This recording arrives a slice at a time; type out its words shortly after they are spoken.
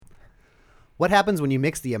What happens when you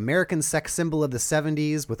mix the American sex symbol of the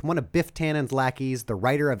 70s with one of Biff Tannen's lackeys, the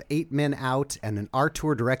writer of 8 Men Out, and an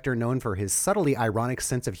auteur director known for his subtly ironic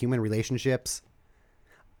sense of human relationships?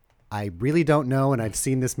 I really don't know, and I've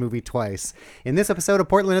seen this movie twice. In this episode of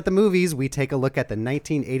Portland at the Movies, we take a look at the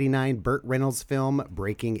 1989 Burt Reynolds film,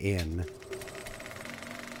 Breaking In.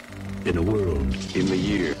 In a world, in a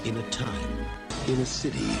year, in a time, in a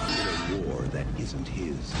city, in a war that isn't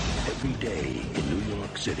his. Every day in New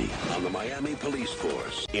York City, on the Miami Police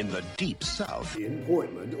Force, in the Deep South, in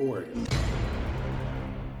Portland, Oregon.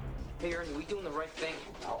 Hey, Ernie, we doing the right thing?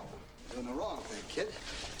 No, doing the wrong thing, kid.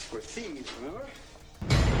 We're thieves, remember?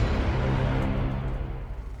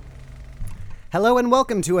 Hello and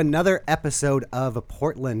welcome to another episode of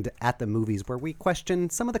Portland at the Movies, where we question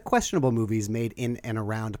some of the questionable movies made in and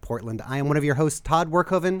around Portland. I am one of your hosts, Todd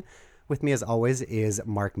Workhoven. With me, as always, is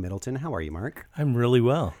Mark Middleton. How are you, Mark? I'm really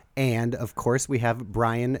well. And, of course, we have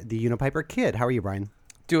Brian, the Unipiper Kid. How are you, Brian?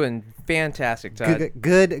 Doing fantastic, Todd.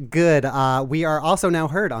 Good. We are also now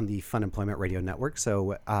heard on the Fun Employment Radio Network,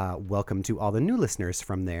 so welcome to all the new listeners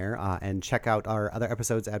from there. And check out our other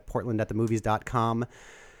episodes at portlandatthemovies.com.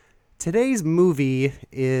 Today's movie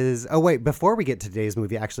is... Oh, wait, before we get to today's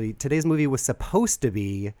movie, actually, today's movie was supposed to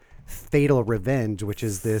be Fatal Revenge, which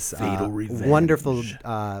is this wonderful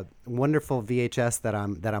VHS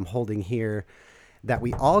that I'm holding here that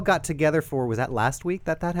we all got together for. Was that last week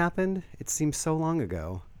that happened? It seems so long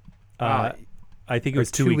ago. I think it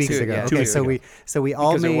was 2 weeks ago. Yeah, Okay, so we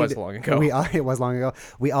all because made it was long ago. It was long ago.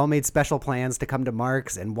 We all made special plans to come to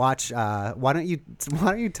Mark's and watch. Why don't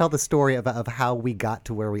you tell the story of how we got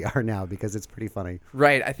to where we are now, because it's pretty funny.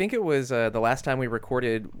 Right. I think it was the last time we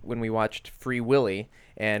recorded when we watched Free Willy,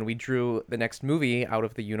 and we drew the next movie out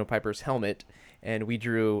of the Unipiper's helmet, and we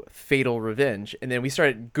drew Fatal Revenge. And then we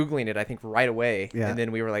started Googling it, I think, right away. Yeah. And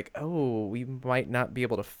then we were like, oh, we might not be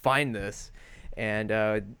able to find this. And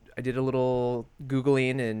I did a little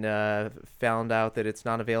Googling and found out that it's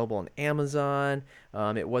not available on Amazon.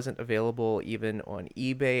 It wasn't available even on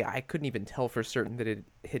eBay. I couldn't even tell for certain that it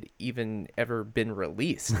had even ever been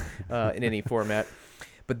released in any format.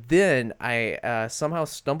 But then I somehow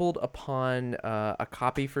stumbled upon a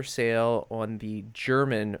copy for sale on the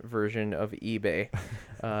German version of eBay,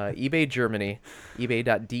 eBay Germany,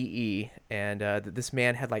 ebay.de, and this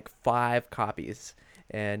man had like 5 copies.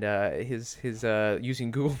 And his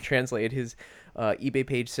using Google Translate, his eBay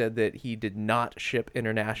page said that he did not ship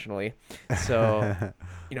internationally. So,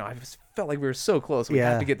 I felt like we were so close. We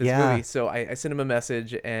have to get this movie. So I sent him a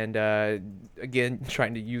message, and again,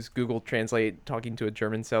 trying to use Google Translate, talking to a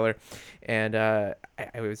German seller. And I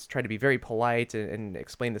was trying to be very polite and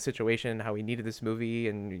explain the situation, how we needed this movie.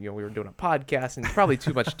 And, we were doing a podcast and probably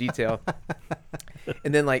too much detail.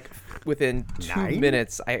 And then, like, within 2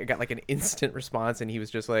 minutes, I got, like, an instant response, and he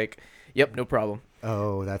was just like, yep, no problem.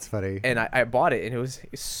 Oh, that's funny. And I bought it, and it was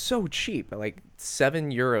so cheap, like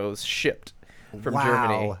 €7 shipped from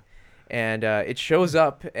Germany. And it shows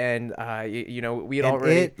up, and, we had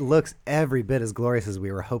already... It looks every bit as glorious as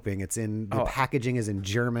we were hoping. The packaging is in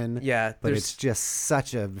German, but it's just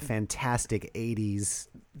such a fantastic 80s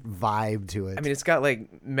vibe to it. I mean, it's got,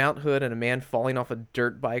 like, Mount Hood and a man falling off a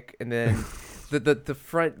dirt bike, and then...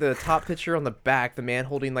 The top picture on the back, the man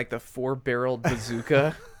holding like the 4-barreled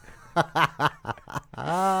bazooka. Like,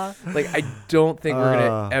 I don't think we're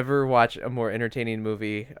gonna ever watch a more entertaining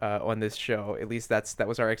movie on this show. At least that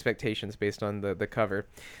was our expectations based on the cover.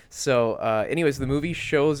 So, anyways, the movie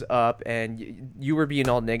shows up, and you were being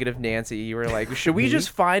all negative, Nancy. You were like, "Should we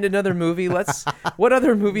just find another movie? What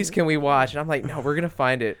other movies can we watch?" And I'm like, "No, we're gonna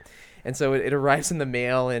find it." And so it arrives in the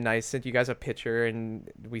mail, and I sent you guys a picture, and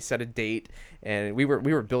we set a date, and we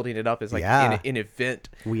were building it up as like an event.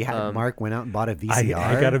 We had Mark went out and bought a VCR.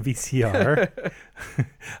 I got a VCR.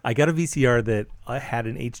 I got a VCR that had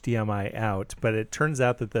an HDMI out, but it turns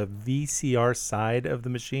out that the VCR side of the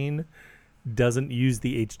machine doesn't use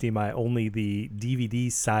the HDMI. Only the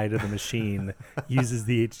DVD side of the machine uses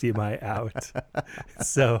the HDMI out.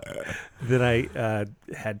 So then I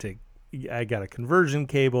got a conversion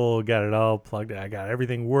cable, got it all plugged in. I got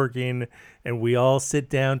everything working, and we all sit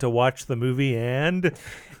down to watch the movie, and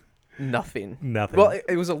nothing. Well,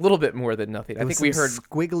 it was a little bit more than nothing. I think we heard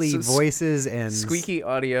squiggly voices and squeaky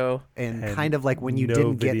audio, and kind of like when you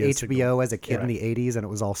didn't get HBO signal as a kid in the 80s, and it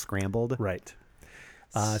was all scrambled. Right.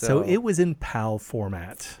 So it was in PAL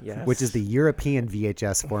format, which is the European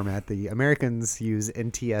VHS format. The Americans use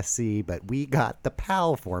NTSC, but we got the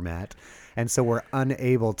PAL format, and so we're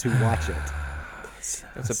unable to watch it.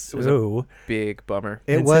 It was a big bummer.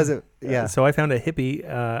 It was, So I found a hippie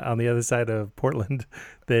on the other side of Portland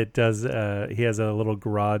that does. He has a little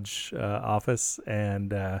garage office,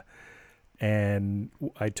 and and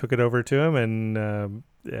I took it over to him,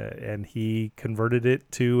 and he converted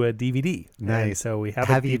it to a DVD. Nice. And so we have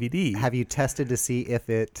a you, DVD. Have you tested to see if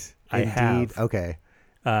it I indeed? have. Okay.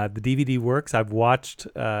 The DVD works. I've watched.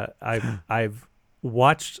 I've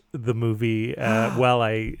watched the movie while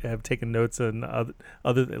I have taken notes and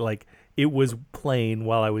other like it was playing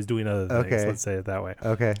while I was doing other things. Okay. Let's say it that way.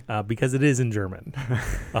 Okay. Because it is in German,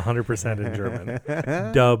 100% in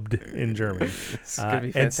German, dubbed in German. It's gonna be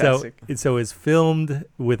and fantastic. so it's filmed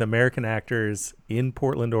with American actors in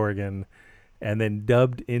Portland, Oregon, and then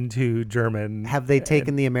dubbed into German. Have they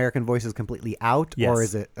taken the American voices completely out, Yes. or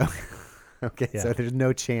is it? Okay, Yeah. so there's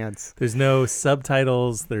no chance. There's no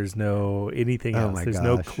subtitles. There's no anything Oh else. my There's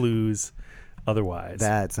no gosh. clues otherwise.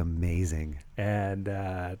 That's amazing. And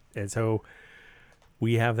so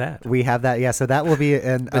we have that. We have that, yeah. So that will be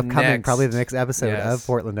an upcoming, probably the next episode of Yes.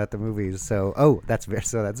 Portland at the Movies. So, that's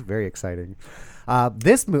very exciting.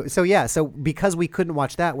 This movie, so because we couldn't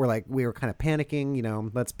watch that, we were kind of panicking. You know,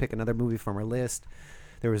 let's pick another movie from our list.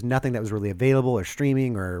 There was nothing that was really available or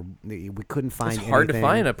streaming, or we couldn't find. It's hard anything. to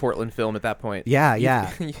find a Portland film at that point. Yeah, You-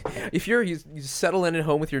 yeah. If you settle in at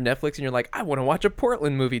home with your Netflix and you're like, I want to watch a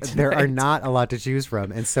Portland movie tonight. There are not a lot to choose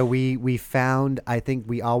from, and so we found. I think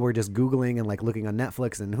we all were just Googling and like looking on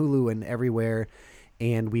Netflix and Hulu and everywhere,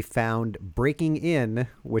 and we found Breaking In,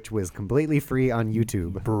 which was completely free on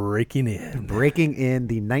YouTube. Breaking in. Breaking In,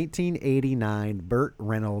 the 1989 Burt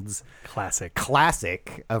Reynolds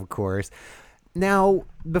classic, of course. Now,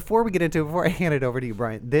 before I hand it over to you,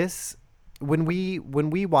 Brian, when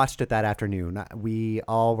we watched it that afternoon, we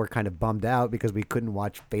all were kind of bummed out because we couldn't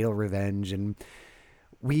watch Fatal Revenge, and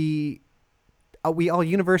we all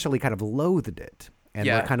universally kind of loathed it. And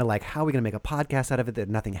Yeah. we're kind of like, how are we going to make a podcast out of it that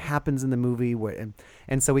nothing happens in the movie?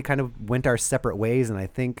 And so we kind of went our separate ways. And I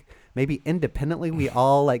think maybe independently, we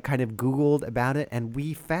all like kind of Googled about it, and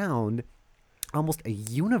we found almost a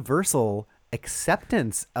universal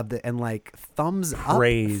acceptance of and like thumbs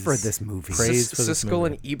Praise. up for this movie. Praise. for this Siskel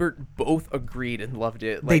movie. and Ebert both agreed and loved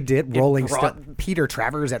it. They Like, did. it Rolling brought- Stone, Peter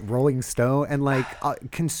Travers at Rolling Stone, and like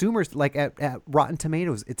consumers, like at Rotten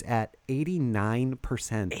Tomatoes, it's at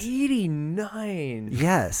 89%. 89.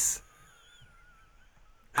 Yes.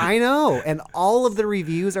 I know, and all of the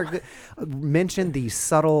reviews are good. Mentioned the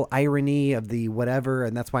subtle irony of the whatever,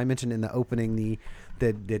 and that's why I mentioned in the opening the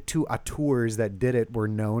two auteurs that did it were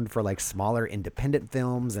known for like smaller independent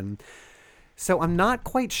films, and so I'm not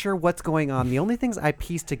quite sure what's going on. The only things I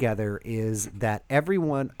pieced together is that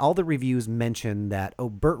all the reviews mention that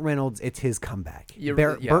Burt Reynolds, it's his comeback. Yeah.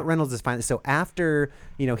 Burt Reynolds is fine. So after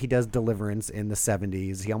he does Deliverance in the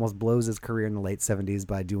 70s, he almost blows his career in the late 70s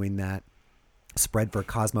by doing that spread for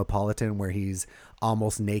Cosmopolitan where he's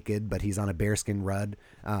almost naked but he's on a bearskin rug,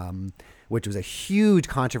 which was a huge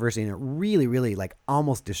controversy, and it really, really like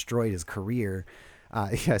almost destroyed his career.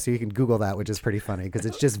 Yeah, so you can Google that, which is pretty funny because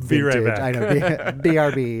it's just Be vintage. right back. I know.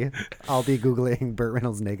 BRB. I'll be Googling Burt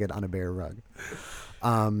Reynolds naked on a bear rug.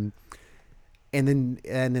 And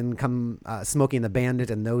then come Smokey and the Bandit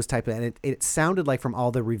and those type of, and it sounded like from all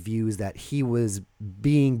the reviews that he was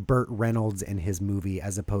being Burt Reynolds in his movie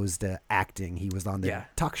as opposed to acting. He was on the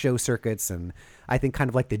talk show circuits, and I think kind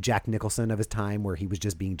of like the Jack Nicholson of his time, where he was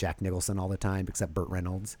just being Jack Nicholson all the time, except Burt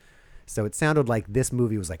Reynolds. So it sounded like this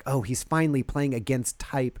movie was like, oh, he's finally playing against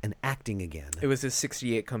type and acting again. It was his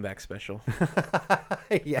 68 comeback special.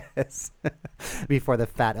 Yes. Before the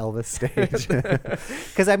fat Elvis stage.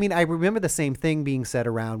 Because, I mean, I remember the same thing being said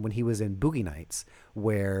around when he was in Boogie Nights,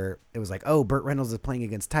 where it was like, oh, Burt Reynolds is playing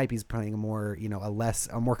against type. He's playing a more,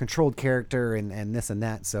 a more controlled character and this and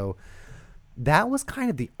that. So that was kind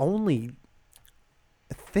of the only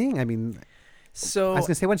thing. I mean, So I was going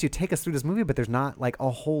to say, why don't you take us through this movie, but there's not like a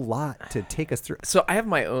whole lot to take us through. So I have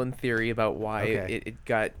my own theory about why Okay. it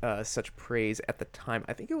got such praise at the time.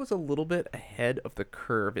 I think it was a little bit ahead of the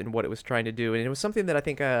curve in what it was trying to do. And it was something that I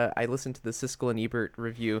think I listened to the Siskel and Ebert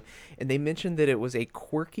review, and they mentioned that it was a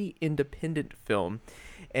quirky independent film.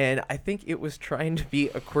 And I think it was trying to be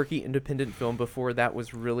a quirky independent film before that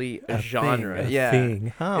was really a genre.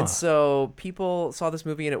 thing, huh. And so people saw this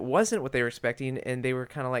movie and it wasn't what they were expecting, and they were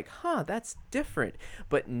kind of like, huh, that's different.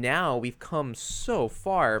 But now we've come so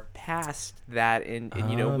far past that, and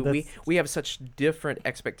we have such different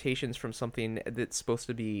expectations from something that's supposed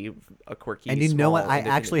to be a quirky, And you know what? small, I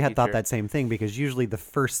independent actually had thought feature. that same thing, because usually the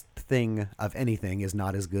first thing of anything is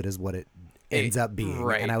not as good as what it ends up being.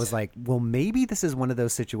 Right. And I was like, well, maybe this is one of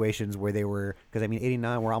those situations where they were, because I mean,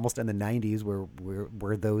 89, we're almost in the 90s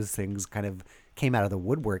where those things kind of came out of the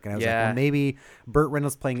woodwork. And I was like, well, maybe Burt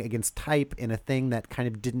Reynolds playing against type in a thing that kind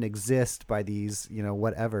of didn't exist by these,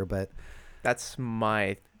 whatever. But That's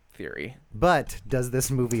my theory. But does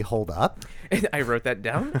this movie hold up? And I wrote that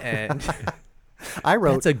down, and I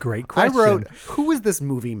wrote. That's a great question. I wrote, who is this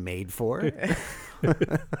movie made for?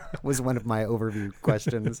 Was one of my overview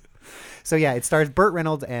questions. So yeah, it stars Burt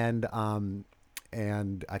Reynolds and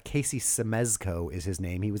Casey Semezko is his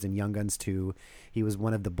name. He was in Young Guns 2. He was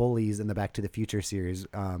one of the bullies in the Back to the Future series,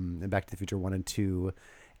 in Back to the Future 1 and 2,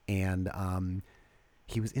 and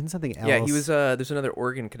he was in something else. yeah, he was. There's another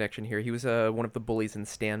Oregon connection here. He was one of the bullies in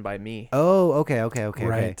Stand by Me. Oh, okay.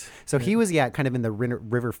 Right. So he was, kind of in the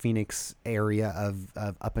River Phoenix area of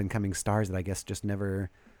up and coming stars that I guess just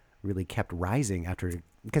never really kept rising after,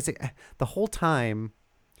 because the whole time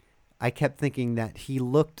I kept thinking that he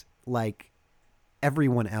looked like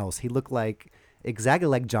everyone else. He looked like exactly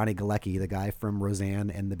like Johnny Galecki, the guy from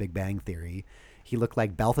Roseanne and The Big Bang Theory. He looked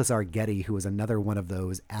like Balthazar Getty, who was another one of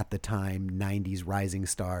those at the time 90s rising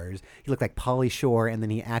stars. He looked like Pauly Shore, and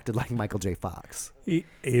then he acted like Michael J. Fox.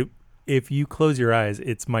 If you close your eyes,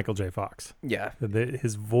 it's Michael J. Fox. Yeah,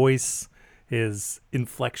 His voice, his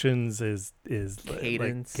inflections, his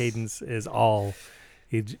cadence, cadence is all.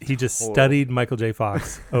 He just studied Michael J.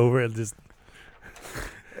 Fox over and just.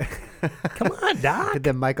 Come on, Doc.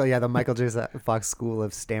 The Michael J. Fox School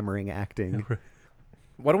of Stammering Acting.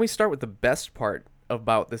 Why don't we start with the best part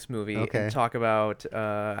about this movie Okay. and talk about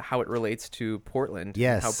how it relates to Portland?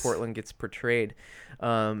 Yes. How Portland gets portrayed.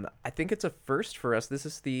 I think it's a first for us. This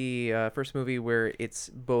is the first movie where it's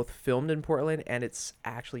both filmed in Portland and it's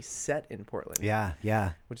actually set in Portland.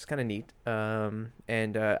 Yeah. Which is kind of neat.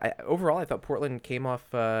 Overall, I thought Portland came off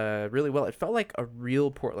really well. It felt like a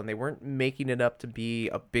real Portland. They weren't making it up to be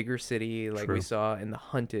a bigger city like True. we saw in The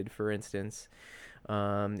Hunted, for instance.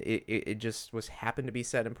 It just happened to be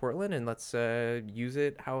set in Portland, and let's use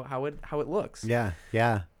it how it looks. Yeah.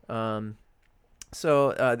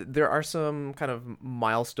 So there are some kind of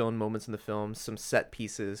milestone moments in the film, some set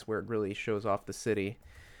pieces where it really shows off the city.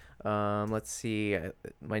 Let's see.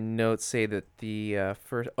 My notes say that the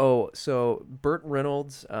first. Oh, so Burt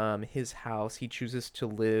Reynolds, his house, he chooses to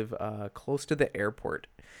live close to the airport,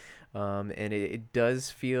 and it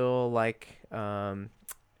does feel like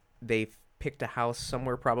they picked a house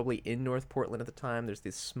somewhere probably in North Portland at the time. There's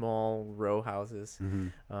these small row houses,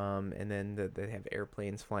 and then they have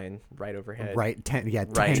airplanes flying right overhead. Right, 10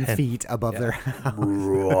 Right. feet above their house.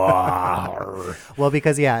 Well,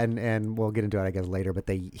 because and we'll get into it I guess later, but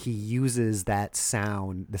he uses that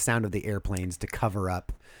sound, the sound of the airplanes, to cover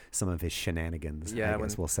up some of his shenanigans. Yeah, I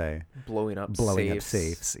guess we'll say blowing up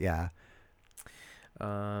safes. Yeah.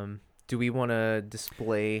 Do we want to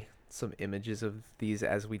display some images of these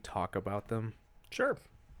as we talk about them? Sure.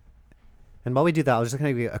 And while we do that, I'll just kind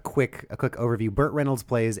of give you a quick overview. Burt Reynolds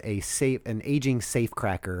plays an aging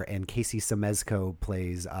safecracker, and Casey Semezko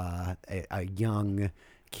plays a young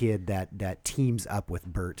kid that teams up with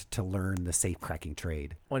Burt to learn the safecracking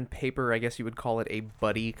trade. On paper, I guess you would call it a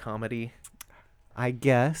buddy comedy. I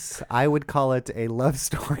guess I would call it a love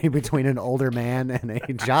story between an older man and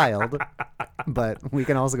a child, but we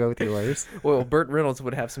can also go with yours. Well, Burt Reynolds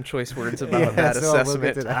would have some choice words about that so we'll assessment.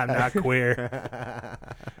 get to that. I'm not queer.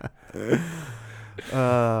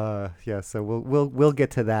 So we'll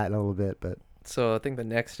get to that in a little bit, but So I think the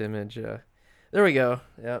next image, there we go.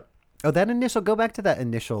 Yep. go back to that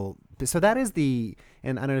initial. So that is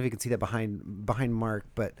and I don't know if you can see that behind Mark,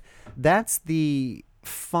 but that's the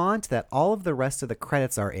font that all of the rest of the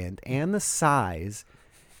credits are in, and the size,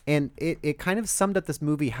 and it kind of summed up this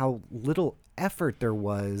movie, how little effort there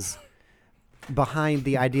was behind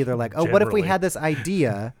the idea. They're like, what if we Generally. had this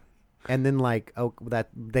idea, and then that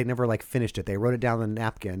they never finished it. They wrote it down on a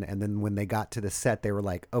napkin, and then when they got to the set, they were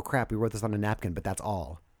like, oh crap, we wrote this on a napkin, but that's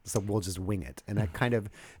all. So we'll just wing it. And that kind of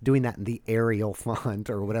doing that in the Arial font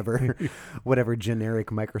or whatever generic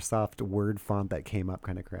Microsoft Word font that came up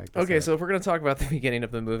kind of cracked. Okay, so if we're going to talk about the beginning of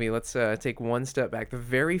the movie, let's take one step back. The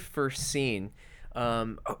very first scene.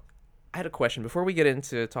 I had a question before we get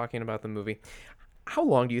into talking about the movie. How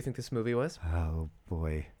long do you think this movie was? Oh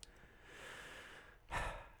boy.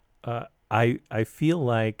 I feel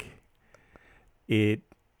like it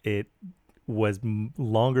was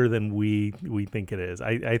longer than we think it is.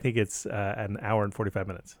 I think it's an hour and 45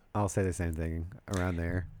 minutes. I'll say the same thing around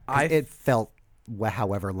there. 'Cause I- it felt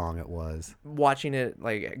however long it was. Watching it,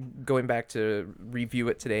 going back to review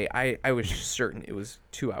it today, I was certain it was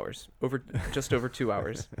 2 hours, just over 2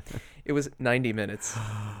 hours. It was 90 minutes.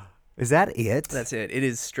 Is that it? That's it. It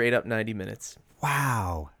is straight up 90 minutes.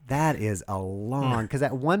 Wow, that is a long. Because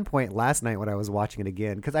at one point last night when I was watching it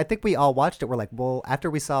again, because I think we all watched it, we're like, well, after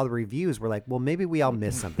we saw the reviews, we're like, well, maybe we all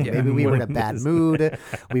missed something. Yeah. Maybe we were in a bad mood.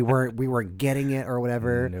 We weren't getting it or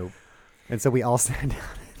whatever. Nope. And so we all sat down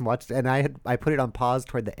watched, and I put it on pause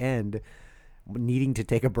toward the end, needing to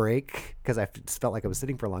take a break because I just felt like I was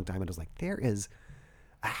sitting for a long time, and I was like, there is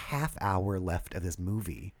a half hour left of this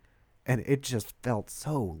movie, and it just felt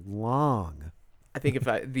so long. I think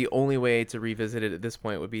the only way to revisit it at this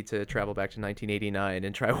point would be to travel back to 1989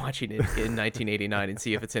 and try watching it in 1989 and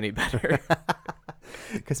see if it's any better.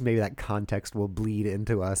 Because maybe that context will bleed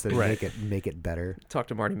into us and Right. make it better. Talk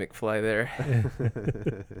to Marty McFly there.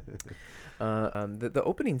 The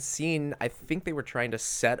opening scene, I think they were trying to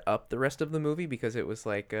set up the rest of the movie because it was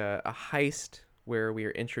like a heist where we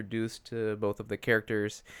are introduced to both of the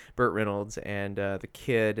characters, Burt Reynolds and the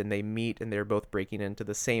kid, and they meet and they're both breaking into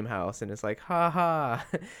the same house, and it's like, ha ha.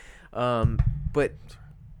 But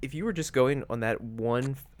if you were just going on that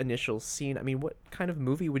one initial scene, I mean, what kind of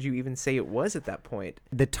movie would you even say it was at that point?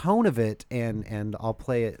 The tone of it, and I'll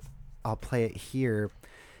play it here.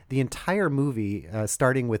 The entire movie,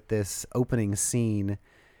 starting with this opening scene,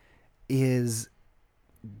 is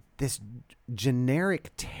this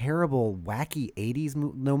generic, terrible, wacky 80s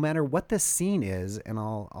no matter what the scene is, and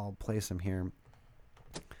I'll play some here.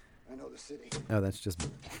 I know the city. Oh, that's just...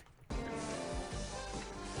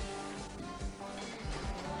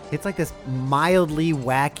 It's like this mildly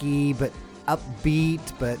wacky but upbeat,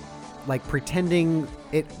 but like pretending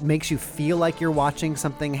it makes you feel like you're watching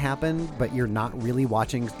something happen, but you're not really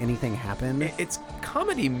watching anything happen. It's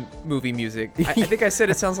comedy movie music. I think I said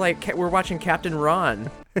it sounds like we're watching Captain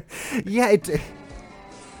Ron. Yeah,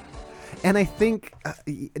 and I think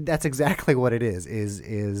that's exactly what it is.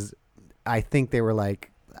 Is I think they were like,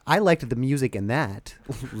 I liked the music in that.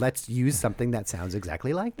 Let's use something that sounds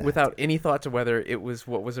exactly like that. Without any thought to whether it was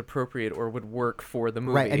what was appropriate or would work for the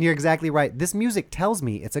movie. Right, and you're exactly right. This music tells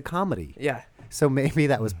me it's a comedy. Yeah. So maybe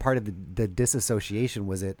that was part of the disassociation,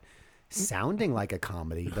 was it sounding like a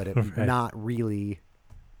comedy, but it Right. not really.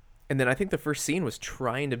 And then I think the first scene was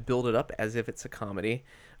trying to build it up as if it's a comedy,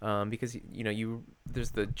 because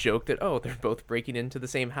there's the joke that, oh, they're both breaking into the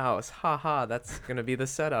same house, ha ha, that's gonna be the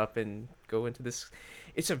setup, and go into this.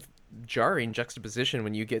 It's a jarring juxtaposition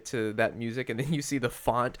when you get to that music and then you see the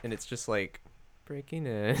font and it's just like breaking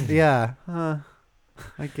in. Yeah, I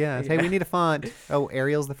guess. Hey, Yeah. we need a font. Oh,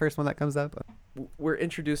 Ariel's the first one that comes up. We're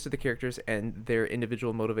introduced to the characters and their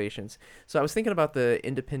individual motivations. So I was thinking about the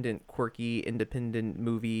quirky independent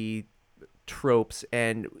movie tropes,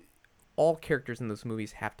 and all characters in those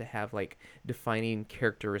movies have to have like defining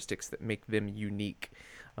characteristics that make them unique.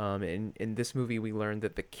 In this movie, we learned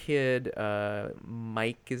that the kid,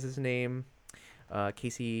 Mike is his name,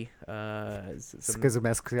 Casey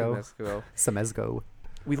Samezgo.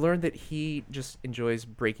 We learned that he just enjoys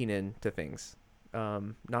breaking into things,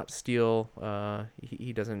 not steal.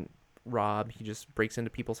 He doesn't rob. He just breaks into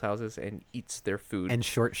people's houses and eats their food. And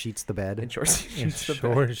short sheets the bed. And short sheets the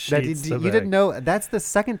bed. Sure, That, sheets you the didn't bag. know, that's the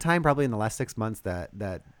second time probably in the last 6 months that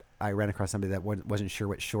I ran across somebody that wasn't sure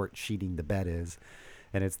what short sheeting the bed is.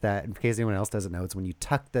 And it's that, in case anyone else doesn't know, it's when you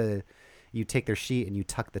take their sheet and you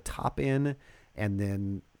tuck the top in and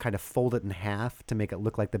then kind of fold it in half to make it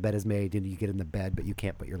look like the bed is made, and you get in the bed, but you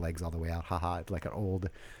can't put your legs all the way out. Haha. It's like an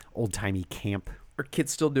old-timey camp. Are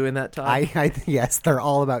kids still doing that, Todd? Yes, they're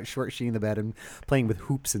all about short sheeting the bed and playing with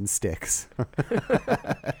hoops and sticks.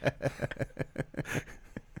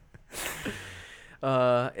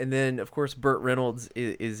 And then, of course, Burt Reynolds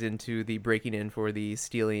is into the breaking in for the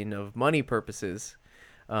stealing of money purposes.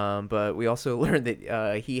 But we also learned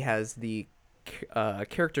that he has the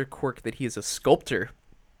character quirk that he is a sculptor.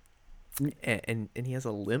 And he has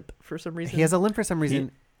a limp for some reason. He has a limp for some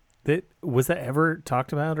reason. Was that ever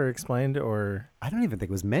talked about or explained, or? I don't even think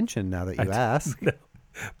it was mentioned now that you ask. No.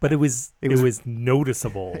 But it was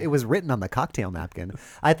noticeable. It was written on the cocktail napkin.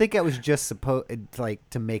 I think it was just supposed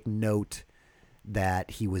to make note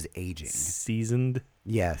that he was aging. Seasoned.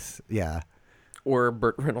 Yes, yeah. Or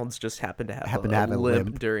Burt Reynolds just happened to have a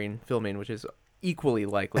limp during filming, which is equally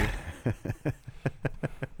likely.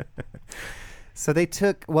 So they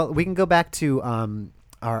took. Well, we can go back to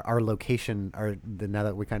our location. Now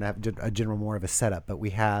that we kind of have a general more of a setup, but we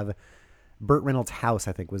have Burt Reynolds' house.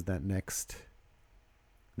 I think was that next.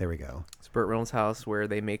 There we go. It's Burt Reynolds' house where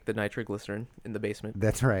they make the nitroglycerin in the basement.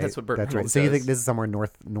 That's right. That's what Burt That's Reynolds right. So you does. think this is somewhere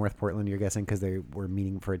North Portland? You're guessing because they were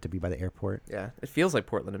meaning for it to be by the airport. Yeah, it feels like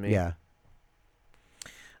Portland to me. Yeah.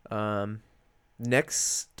 The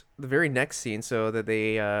very next scene, so that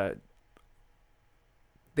they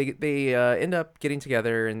end up getting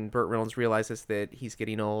together, and Burt Reynolds realizes that he's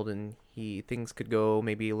getting old, and things could go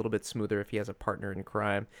maybe a little bit smoother if he has a partner in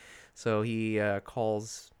crime. So he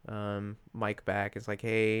calls Mike back. It's like,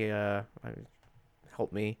 hey,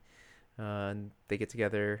 help me. And they get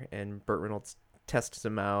together, and Burt Reynolds tests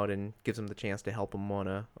him out and gives him the chance to help him on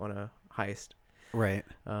a heist. Right.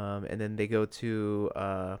 And then they go to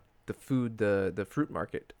the fruit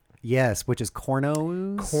market. Yes, which is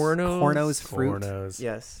Corno's. Corno's fruit. Corno's.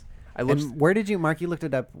 Yes. I looked. And where did you, Mark? You looked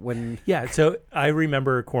it up when. Yeah, so I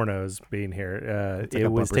remember Corno's being here. It's like It a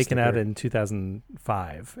was bumper taken out sticker. in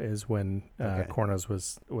 2005 is when Okay. Corno's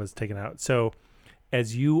was taken out. So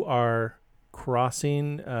as you are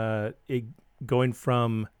crossing, going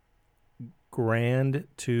from Grand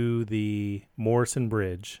to the Morrison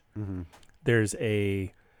Bridge, Mhm. there's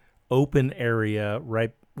a open area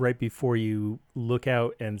right before you look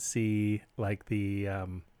out and see like the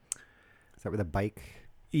Is that where the bike?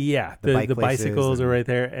 yeah, The the, bike the places bicycles are and- right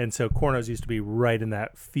there, and so Corno's used to be right in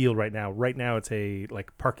that field right now. Right now, it's a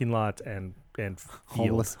like parking lot and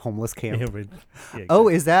field. Homeless camp. Yeah, but- yeah, Oh,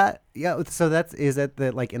 exactly. is that so? Is that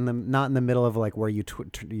the like in the not in the middle of like where you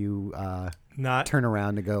Not, turn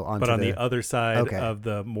around to go onto but on the other side Okay. of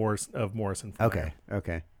the Morrison. Fire.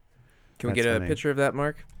 Okay. Can we That's get a funny. picture of that,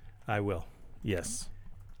 Mark? I will. Yes.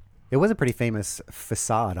 It was a pretty famous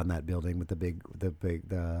facade on that building with the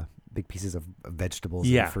big pieces of vegetables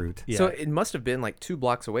Yeah. and fruit. Yeah. So it must have been like 2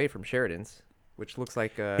 blocks away from Sheridan's, which looks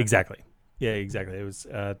like Exactly. Yeah, exactly. It was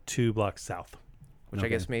 2 blocks south. which I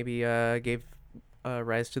guess maybe gave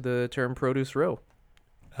rise to the term produce row.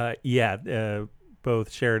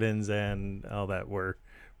 Both Sheridan's and all that were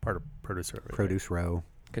part of Produce Row. right there. Produce row.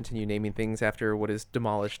 Continue naming things after what is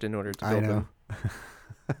demolished in order to I build know.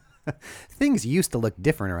 them. Things used to look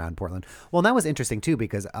different around Portland. Well, and that was interesting too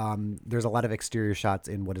because there's a lot of exterior shots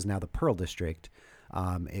in what is now the Pearl District.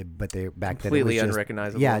 But they back Completely then it was just,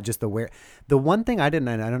 unrecognizable. Yeah, just the one thing I didn't.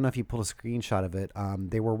 I don't know if you pulled a screenshot of it.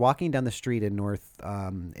 They were walking down the street in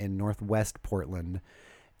northwest Portland,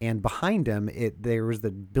 and behind them there was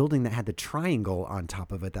the building that had the triangle on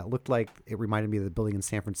top of it that looked like it reminded me of the building in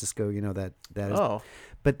San Francisco. You know that is. Oh,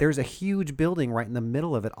 But there's a huge building right in the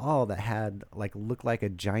middle of it all that had looked like a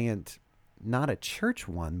giant, not a church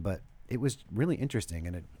one, but it was really interesting.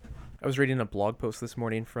 And I was reading a blog post this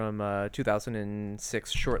morning from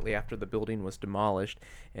 2006, shortly after the building was demolished,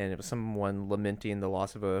 and it was someone lamenting the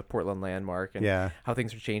loss of a Portland landmark and Yeah. how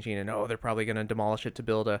things are changing, and they're probably going to demolish it to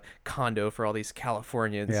build a condo for all these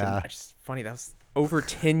Californians. Yeah. And it's just funny, that was over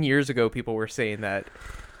 10 years ago people were saying that.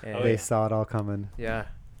 And, they saw it all coming. yeah.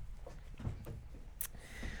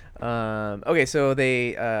 Okay, so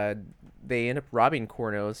they end up robbing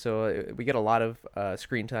Corno's, so we get a lot of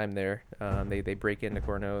screen time there. They break into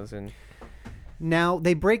Corno's and Now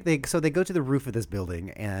they so they go to the roof of this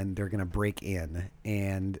building and they're gonna break in,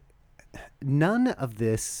 and none of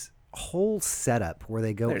this whole setup where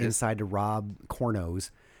they go There it is. inside to rob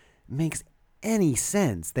Corno's makes any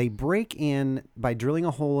sense. They break in by drilling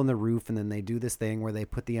a hole in the roof, and then they do this thing where they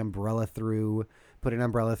put an umbrella through,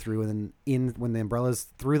 and then when the umbrella's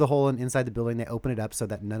through the hole and inside the building, they open it up so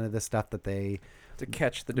that none of the stuff that they to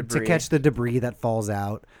catch the debris. to catch the debris that falls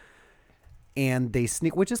out. And they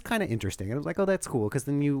sneak, which is kind of interesting. And I was like, oh, that's cool. Because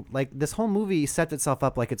then this whole movie sets itself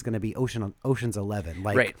up like it's going to be Ocean's 11.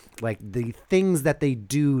 Right. Like the things that they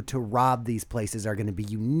do to rob these places are going to be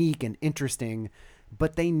unique and interesting,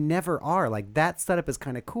 but they never are. Like that setup is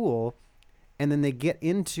kind of cool. And then they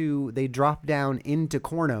drop down into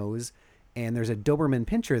Corno's, and there's a Doberman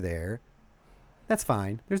Pinscher there. That's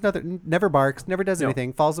fine. There's nothing, never barks, never does No.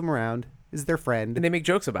 anything, follows them around, is their friend. And they make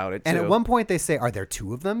jokes about it, too. And at one point they say, are there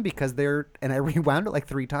 2 of them? Because and I rewound it like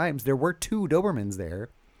 3 times. There were 2 Dobermans there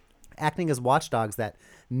acting as watchdogs that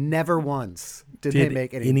never once did they Did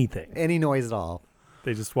make anything. any noise at all.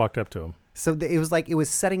 They just walked up to him. So it was like it was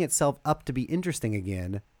setting itself up to be interesting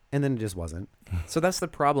again, and then it just wasn't. So that's the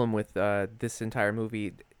problem with this entire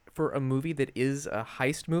movie. For a movie that is a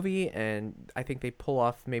heist movie, and I think they pull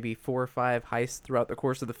off maybe 4 or 5 heists throughout the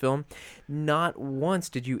course of the film, not once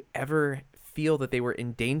did you ever feel that they were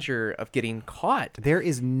in danger of getting caught. There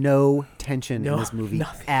is no tension in No, this movie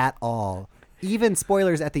nothing. at all. Even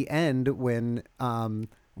spoilers at the end when,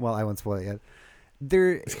 well, I won't spoil it yet.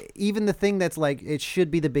 Even the thing that's like it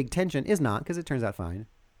should be the big tension is not, because it turns out fine.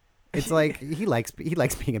 It's like he likes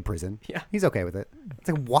being in prison. Yeah. He's okay with it. It's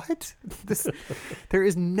like what? There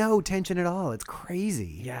is no tension at all. It's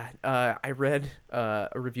crazy. Yeah, I read a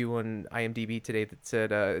review on IMDb today that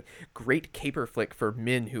said, great caper flick for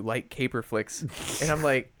men who like caper flicks. And I'm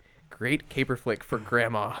like, great caper flick for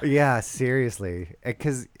grandma. Yeah, seriously.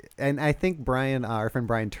 And I think Brian, our friend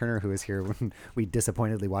Brian Turner, who was here when we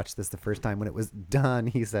disappointedly watched this the first time when it was done,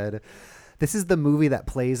 he said, this is the movie that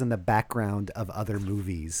plays in the background of other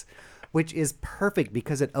movies, which is perfect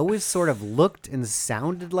because it always sort of looked and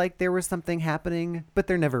sounded like there was something happening, but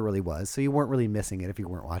there never really was. So you weren't really missing it if you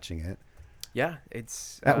weren't watching it. Yeah,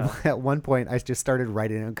 it's At one point, I just started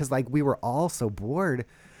writing it because like we were all so bored.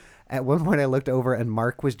 At one point, I looked over and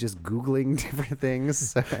Mark was just Googling different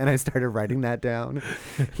things, and I started writing that down.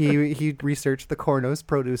 He researched the Cornos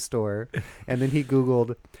produce store, and then he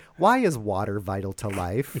Googled, "Why is water vital to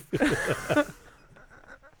life?"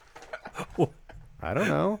 I don't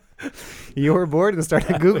know. You were bored and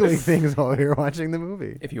started Googling things while we were watching the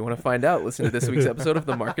movie. if you want to find out, listen to this week's episode of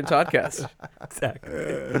the Mark and Toddcast.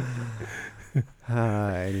 Exactly.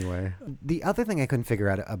 Anyway, the other thing I couldn't figure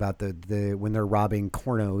out about the when they're robbing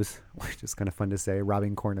Cornos, which is kind of fun to say,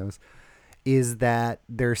 robbing Cornos, is that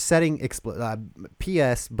they're setting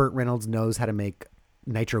P.S. Burt Reynolds knows how to make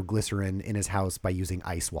nitroglycerin in his house by using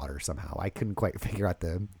ice water somehow. I couldn't quite figure out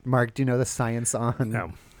Mark, do you know the science on?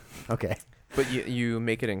 No. Okay. But you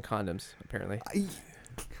make it in condoms, apparently.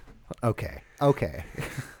 Okay.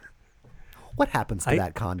 What happens to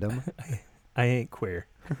that condom? I ain't queer.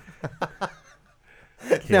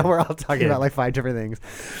 Now we're all talking about like 5 different things.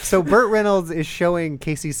 So Burt Reynolds is showing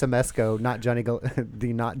Casey Siemaszko, not Johnny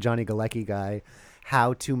Galecki guy,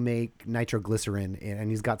 how to make nitroglycerin, and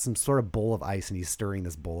he's got some sort of bowl of ice, and he's stirring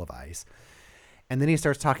this bowl of ice, and then he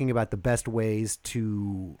starts talking about the best ways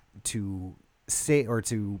to say or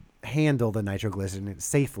to handle the nitroglycerin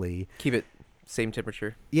safely. Keep it same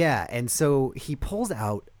temperature. Yeah, and so he pulls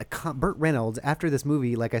out Burt Reynolds after this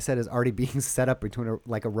movie, like I said, is already being set up between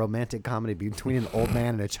a romantic comedy between an old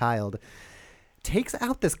man and a child. Takes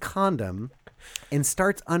out this condom and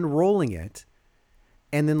starts unrolling it,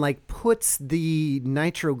 and then like puts the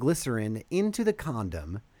nitroglycerin into the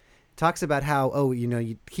condom. Talks about how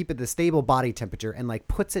you keep it the stable body temperature, and like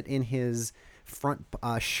puts it in his front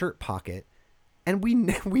shirt pocket. And we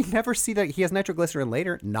never see that he has nitroglycerin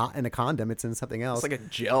later. Not in a condom. It's in something else. It's like a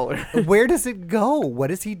gel. Where does it go? What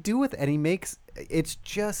does he do with it? And it's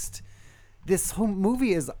just, this whole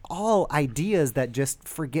movie is all ideas that just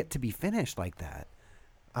forget to be finished like that.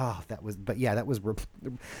 Oh, but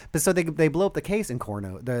so they blow up the case in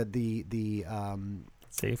Corno, the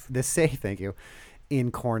Safe. The safe, thank you,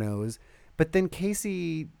 in Cornos. But then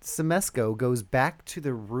Casey Siemaszko goes back to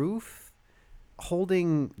the roof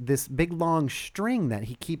holding this big long string that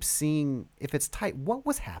he keeps seeing if it's tight. What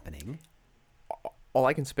was happening? All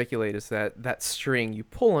I can speculate is that string, you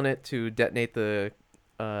pull on it to detonate the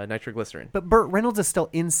nitroglycerin. But Burt Reynolds is still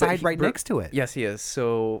inside next to it. Yes, he is.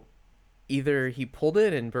 So either he pulled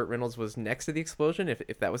it and Burt Reynolds was next to the explosion.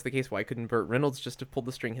 If that was the case, why couldn't Burt Reynolds just have pulled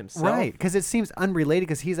the string himself? Right, because it seems unrelated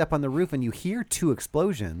because he's up on the roof and you hear 2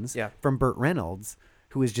 explosions from Burt Reynolds,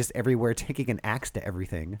 who is just everywhere taking an axe to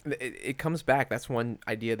everything. It comes back. That's one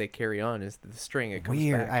idea they carry on is the string. It comes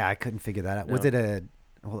Weird. back. I couldn't figure that out. No. Was it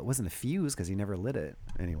well, it wasn't a fuse because he never lit it.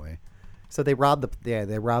 Anyway. So they robbed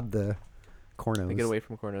the Cornos. They get away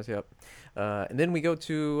from Cornos, yep. And then we go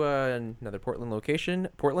to another Portland location,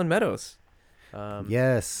 Portland Meadows.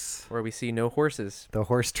 Yes. Where we see no horses. The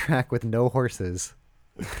horse track with no horses.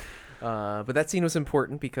 But that scene was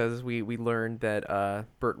important because we learned that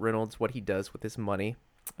Burt Reynolds, what he does with his money,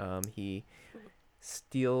 he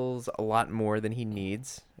steals a lot more than he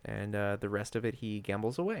needs, and the rest of it he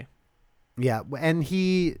gambles away. Yeah, and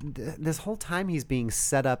this whole time he's being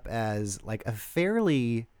set up as like a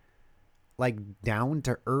fairly like down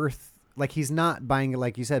to earth, like he's not buying,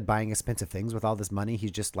 like you said, buying expensive things with all this money.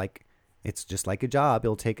 He's just like, it's just like a job.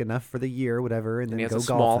 He'll take enough for the year, whatever, and then he has go a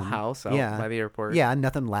small golfing. house out by the airport. Yeah,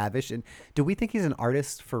 nothing lavish. And do we think he's an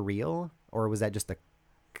artist for real, or was that just a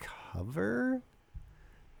cover?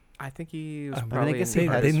 I think he was I probably guess an he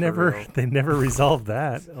artist for real. They never resolved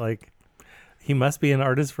that. Like, he must be an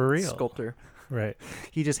artist for real. Sculptor. Right.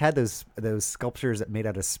 He just had those sculptures that made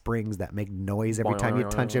out of springs that make noise every time you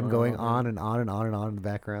touch him, going on and on and on and on in the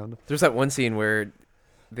background. There's that one scene where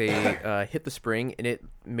they hit the spring and it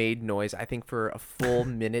made noise, I think, for a full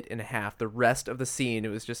minute and a half. The rest of the scene, it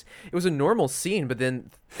was a normal scene, but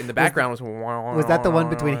then in the background was that the one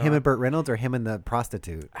between him and Burt Reynolds, or him and the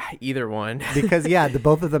prostitute? Either one. Because the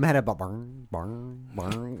both of them had a barn, barn,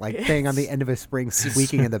 barn, like thing on the end of a spring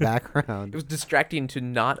squeaking in the background. It was distracting to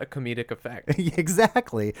not a comedic effect.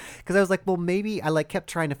 Exactly. Because I was like, well, maybe I kept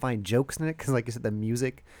trying to find jokes in it because, like you said, the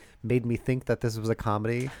music made me think that this was a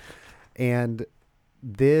comedy, and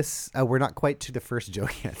this we're not quite to the first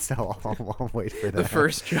joke yet, so I'll wait for that. The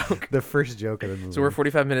first joke. The first joke of the movie. So we're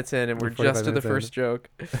 45 minutes in, and we're just to the first joke.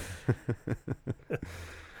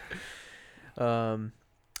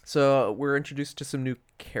 So we're introduced to some new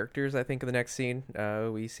characters, I think, in the next scene.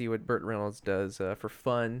 We see what Burt Reynolds does for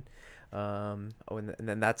fun. And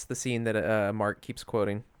then that's the scene that Mark keeps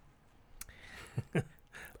quoting.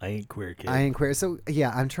 I ain't queer, kid. I ain't queer. So,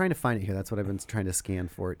 yeah, I'm trying to find it here. That's what I've been trying to scan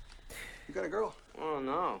for it. You got a girl? Oh,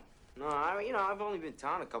 no. No, I've only been in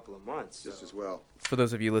town a couple of months. Just as well. For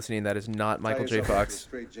those of you listening, that is not Michael J. Tie yourself up to a Fox.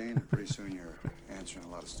 straight, Jane, and pretty soon you're answering a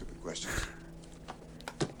lot of stupid questions.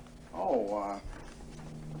 Oh,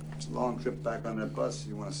 it's a long trip back on that bus.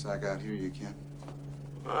 You want to sack out here, you can.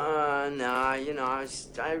 Nah,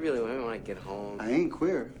 I really want to get home. I ain't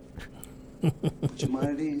queer. Put your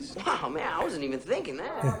mind at ease. Wow, man, I wasn't even thinking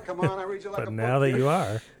that. Oh, come on, I read you like But a now book. that you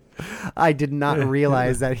are, I did not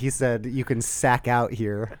realize that he said you can sack out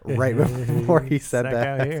here right before he said sack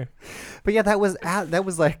that. out here. But yeah, that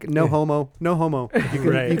was like no homo, no homo.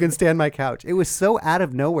 Right. You can stay on my couch. It was so out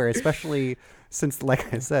of nowhere, especially since,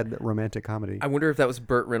 like I said, romantic comedy. I wonder if that was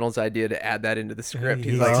Burt Reynolds' idea to add that into the script.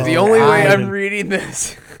 He's He's like, like, the only way I- I'm reading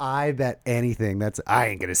this. I bet anything. I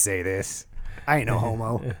ain't gonna say this. I ain't no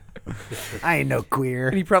homo. I ain't no queer.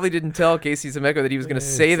 And he probably didn't tell Casey Zemeckis that he was going to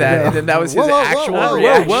say that, and then that was his Whoa, whoa, whoa, actual whoa,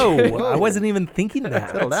 reaction. Whoa! I wasn't even thinking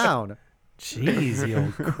that. Settle down. Jeez, you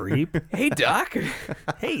old creep. Hey, Doc.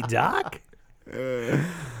 Hey, Doc.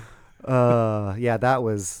 Yeah, that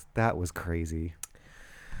was crazy.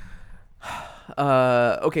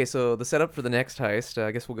 Okay, so the setup for the next heist,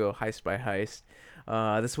 I guess we'll go heist by heist.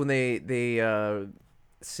 This one they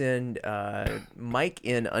send Mike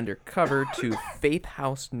in undercover to Faith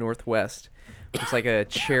House Northwest. It's like a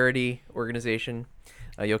charity organization.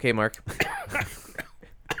 You okay, Mark?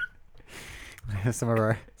 some of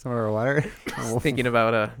our water. Thinking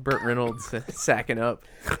about Burt Reynolds sacking up.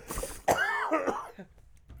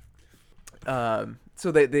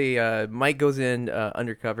 So they Mike goes in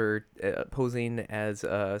undercover, posing as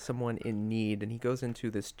someone in need, and he goes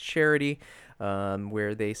into this charity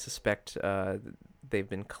where they suspect they've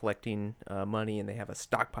been collecting money, and they have a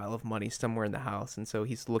stockpile of money somewhere in the house, and so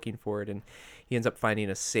he's looking for it, and he ends up finding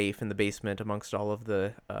a safe in the basement amongst all of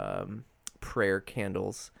the prayer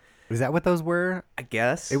candles. Is that what those were? I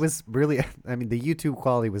guess It was really, I mean, the YouTube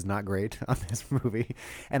quality was not great on this movie.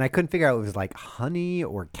 And I couldn't figure out if it was like honey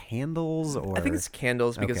or candles or... I think it's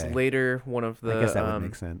candles because Okay. later one of I guess that would the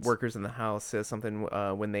make sense. workers in the house says something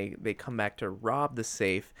when they come back to rob the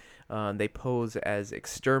safe. They pose as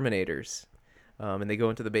exterminators. And they go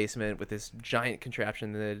into the basement with this giant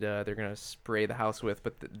contraption that they're going to spray the house with.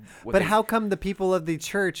 But how come the people of the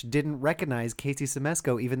church didn't recognize Casey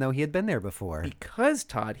Siemaszko even though he had been there before? Because,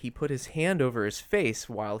 Todd, he put his hand over his face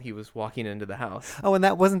while he was walking into the house. Oh, and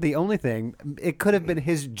that wasn't the only thing. It could have been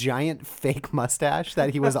his giant fake mustache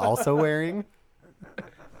that he was also wearing.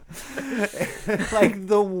 Like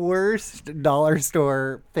the worst dollar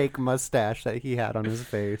store fake mustache that he had on his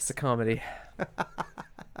face. It's a comedy.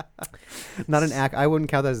 Not an act. I wouldn't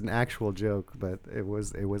count that as an actual joke, but it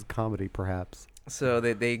was comedy, perhaps. So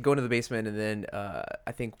they go into the basement, and then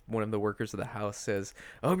I think one of the workers of the house says,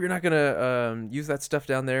 "I hope you're not gonna use that stuff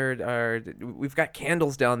down there. We've got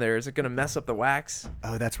candles down there. Is it gonna mess up the wax?"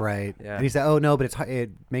 Oh, that's right. Yeah. And he said, "Oh no, but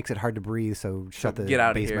it makes it hard to breathe, so shut the get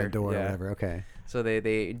out of basement here." door Yeah. or whatever." Okay. So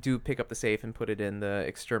they do pick up the safe and put it in the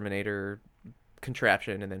exterminator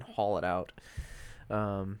contraption, and then haul it out.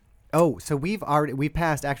 Oh, so we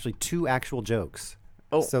passed actually 2 actual jokes.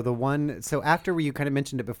 Oh. So after you kind of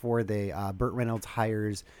mentioned it before, Burt Reynolds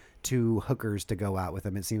hires 2 hookers to go out with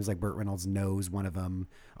him. It seems like Burt Reynolds knows one of them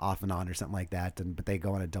off and on or something like that. But they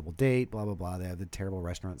go on a double date, blah, blah, blah. They have the terrible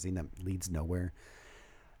restaurant scene that leads nowhere.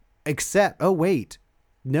 Except, oh, wait.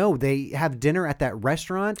 No, they have dinner at that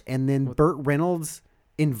restaurant, and then Burt Reynolds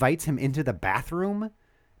invites him into the bathroom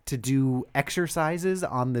to do exercises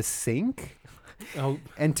on the sink. Oh,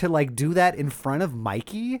 And to like do that in front of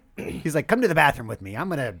Mikey, he's like, "Come to the bathroom with me. I'm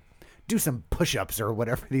gonna do some push-ups or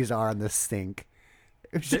whatever these are on the sink."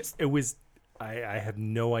 It was just, it was. I have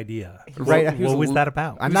no idea. Right, What, he was what was that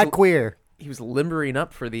about? I'm not queer, He was limbering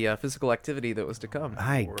up for the physical activity that was to come.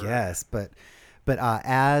 I guess, but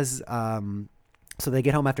as so they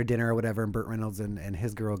get home after dinner or whatever, and Burt Reynolds and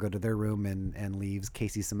his girl go to their room and leaves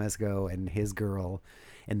Casey Siemaszko and his girl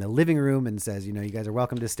in the living room and says, "You guys are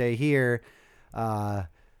welcome to stay here.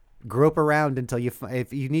 Grope around until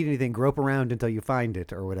if you need anything, grope around until you find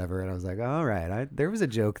it," or whatever. And I was like, all right, there was a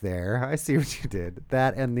joke there. I see what you did.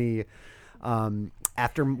 That and the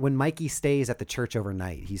after when Mikey stays at the church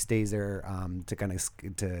overnight, he stays there to kind of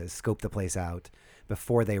to scope the place out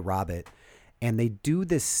before they rob it. And they do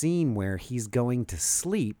this scene where he's going to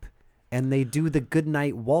sleep, and they do the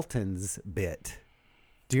Goodnight Waltons bit.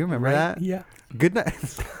 Do you remember that? Yeah. Good night.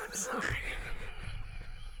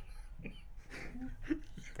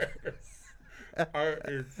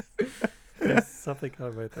 There's something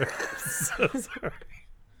on my throat. I'm so sorry.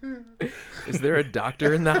 Is there a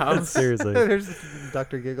doctor in the house? Seriously. There's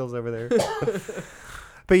Dr. Giggles over there.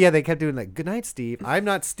 But yeah, they kept doing like, "Good night, Steve. I'm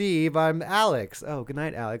not Steve. I'm Alex. Oh, good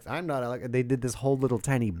night, Alex. I'm not Alex." They did this whole little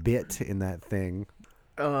tiny bit in that thing.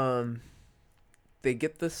 They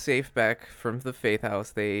get the safe back from the Faith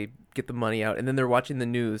House. They get the money out, and then they're watching the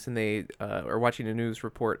news, and they are watching a news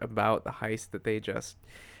report about the heist that they just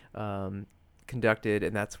conducted,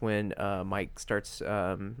 and that's when Mike starts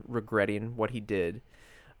regretting what he did.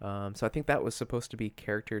 So I think that was supposed to be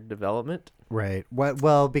character development. Right.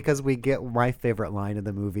 Well, because we get my favorite line in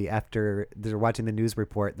the movie after they're watching the news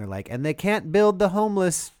report, and they're like, "And they can't build the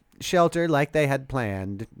homeless shelter like they had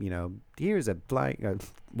planned. Here's a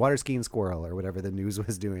water skiing squirrel," or whatever the news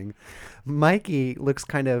was doing. Mikey looks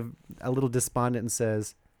kind of a little despondent and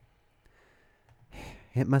says,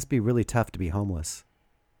 "It must be really tough to be homeless."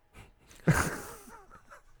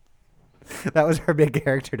 That was her big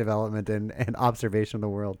character development and observation of the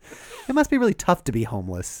world. It must be really tough to be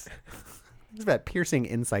homeless. It's that piercing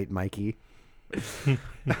insight, Mikey. And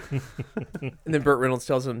then Burt Reynolds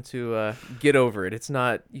tells him to get over it. It's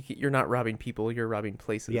not you're not robbing people, you're robbing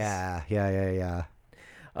places. Yeah.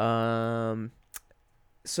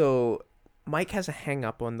 So Mike has a hang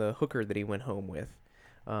up on the hooker that he went home with.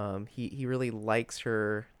 He really likes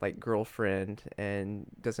her like girlfriend and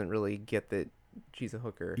doesn't really get that she's a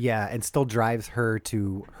hooker. Yeah, and still drives her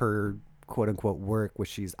to her quote unquote work, which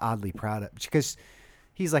she's oddly proud of, because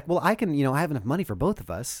he's like, "Well, I can, I have enough money for both of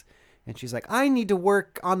us." And she's like, "I need to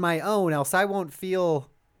work on my own, else I won't feel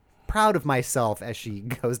proud of myself," as she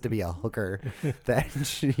goes to be a hooker that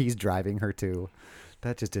he's driving her to.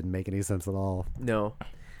 That just didn't make any sense at all. No.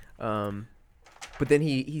 But then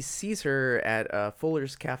he sees her at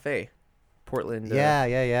Fuller's Cafe, Portland.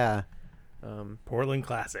 Yeah. Portland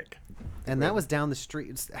classic. And that was down the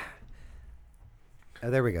street. Oh,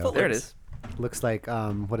 there we go. There it is. Looks like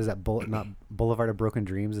what is that? Not Boulevard of Broken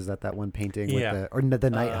Dreams? Is that one painting Yeah. with the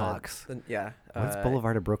Nighthawks? What's What's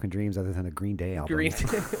Boulevard of Broken Dreams other than a Green Day album? Green?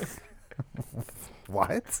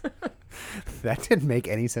 What? That didn't make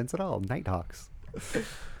any sense at all. Nighthawks.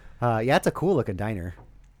 Yeah, it's a cool looking diner.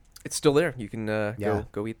 It's still there. You can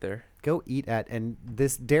go eat there. Go eat at, and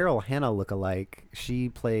this Daryl Hannah lookalike, she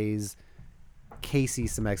plays Casey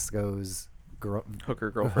Semexco's Hooker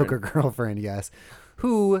girlfriend. Hooker girlfriend, yes,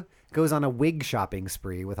 who goes on a wig shopping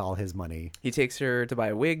spree with all his money. He takes her to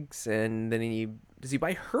buy wigs, and then does he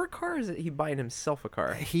buy her a car, or is he buying himself a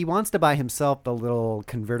car? He wants to buy himself the little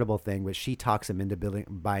convertible thing, but she talks him into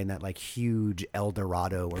buying that like huge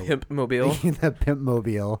Eldorado or Pimp mobile. The pimp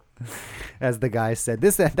mobile, as the guy said.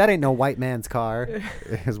 That ain't no white man's car,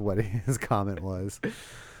 is what his comment was.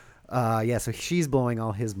 So she's blowing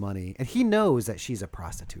all his money, and he knows that she's a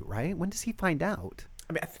prostitute, right? When does he find out?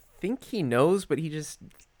 I mean, I think he knows, but he's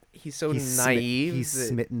so naive. He's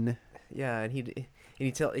smitten. Yeah, and he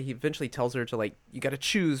eventually tells her to, like, you got to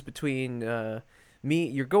choose between me.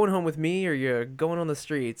 You're going home with me, or you're going on the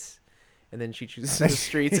streets. And then she chooses the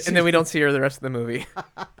streets, and then we don't see her the rest of the movie.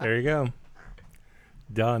 There you go.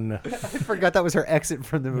 Done. I forgot that was her exit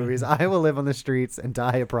from the movies. I will live on the streets and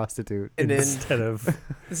die a prostitute. And then Instead of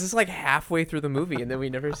this is like halfway through the movie, and then we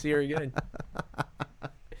never see her again.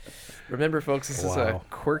 Remember, folks, this is a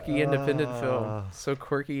quirky independent film. So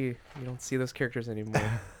quirky, you don't see those characters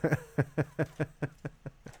anymore.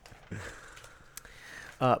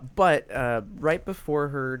 But right before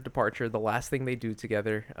her departure, the last thing they do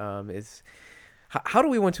together is... How do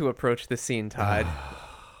we want to approach this scene, Todd?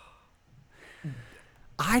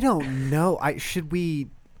 I don't know. Should we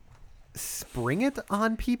spring it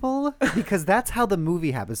on people? Because that's how the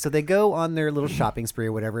movie happens. So they go on their little shopping spree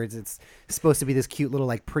or whatever. It's supposed to be this cute little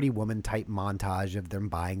like Pretty Woman type montage of them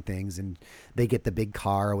buying things, and they get the big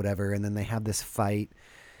car or whatever, and then they have this fight.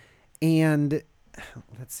 And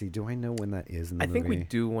let's see, do I know when that is in the movie? I think we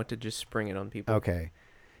do want to just spring it on people. Okay.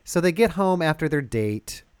 So they get home after their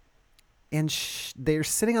date, and they're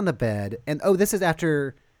sitting on the bed, and this is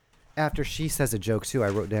after she says a joke too. I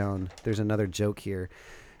wrote down, there's another joke here.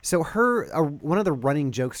 So one of the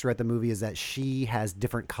running jokes throughout the movie is that she has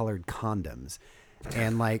different colored condoms,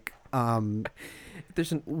 and like one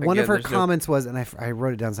of her comments was, and I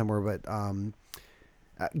wrote it down somewhere, but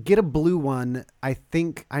get a blue one. I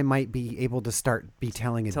think I might be able to start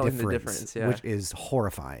telling the difference, yeah. Which is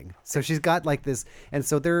horrifying. So she's got like this, and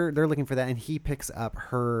so they're looking for that, and he picks up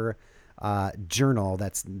her journal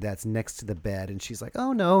that's next to the bed, and she's like,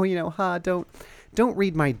 "Oh no, don't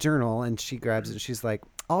read my journal." And she grabs it, and she's like,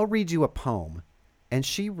 "I'll read you a poem." And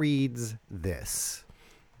she reads this.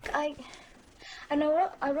 I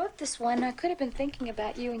know I wrote this one. I could have been thinking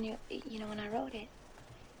about you, and when I wrote it.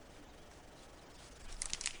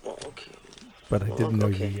 Oh, okay. But I didn't know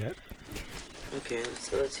you yet. Okay,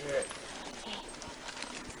 so let's hear it.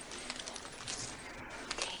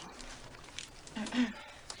 Okay.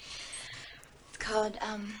 It's called,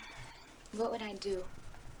 What Would I Do?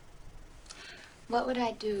 What would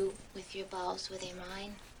I do with your balls? Were they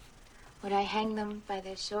mine? Would I hang them by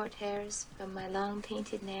their short hairs from my long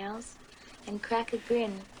painted nails and crack a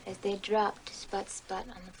grin as they dropped spot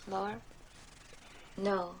on the floor?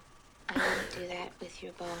 No, I wouldn't do that with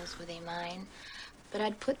your balls. Were they mine? But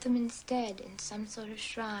I'd put them instead in some sort of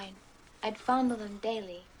shrine. I'd fondle them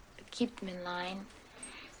daily, but keep them in line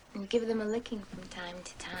and give them a licking from time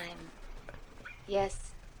to time.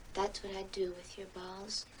 Yes, that's what I'd do with your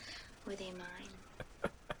balls. Were they mine?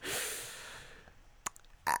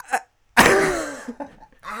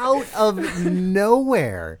 Out of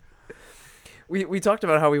nowhere. We talked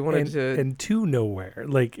about how we wanted to and to nowhere.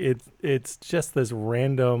 Like it's just this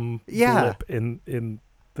random Yeah. blip in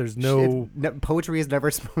there's no Poetry is never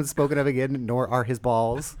spoken of again, nor are his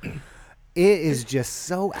balls. It is just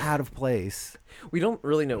so out of place. we don't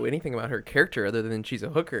really know anything about her character other than she's a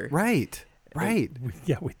hooker. Right.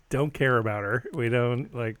 we don't care about her. We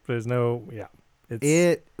don't like there's no it's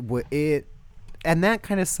It and that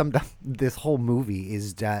kind of summed up this whole movie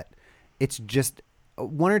is that it's just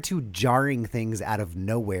one or two jarring things out of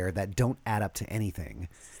nowhere that don't add up to anything.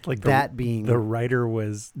 like that being the writer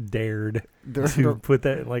was dared The- to put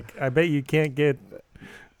that like I bet you can't get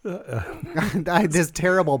this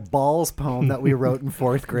terrible balls poem that we wrote in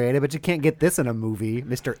fourth grade. But you can't get this in a movie,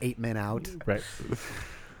 Mr. 8 Men Out. right.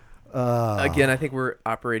 Again, I think we're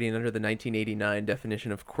operating under the 1989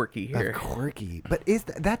 definition of quirky here. Quirky, but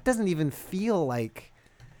that doesn't even feel like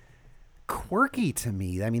quirky to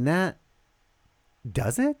me. I mean, that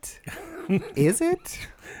does it? Is it?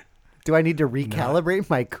 Do I need to recalibrate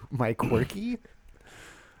my quirky?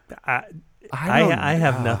 I don't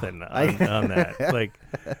have know. nothing on that. Like,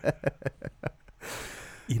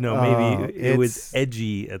 maybe it was it's-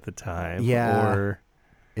 edgy at the time. Yeah. Or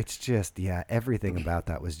It's just everything about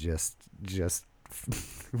that was just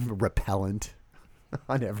repellent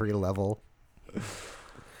on every level.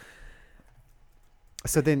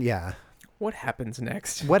 So then, What happens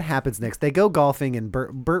next? what happens next? They go golfing, and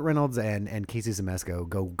Burt Reynolds and Casey Siemaszko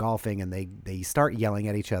go golfing, and they start yelling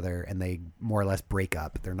at each other, and they more or less break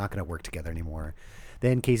up. They're not going to work together anymore.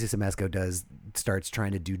 Then Casey Siemaszko starts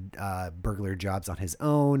trying to do burglar jobs on his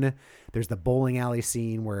own. There's the bowling alley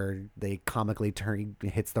scene where they comically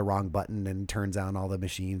hits the wrong button and turns on all the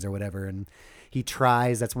machines or whatever. And he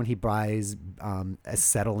tries. That's when he buys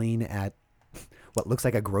acetylene at what looks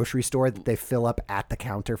like a grocery store that they fill up at the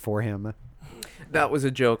counter for him. That was a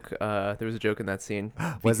joke. There was a joke in that scene.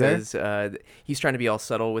 Was there? Because he's trying to be all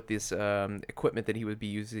subtle with this equipment that he would be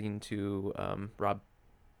using to rob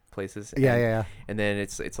places. Yeah. And then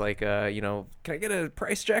it's like, can I get a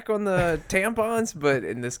price check on the tampons? But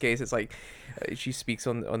in this case, it's like she speaks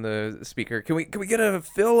on the speaker. Can we get a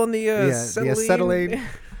fill on the acetylene? The acetylene.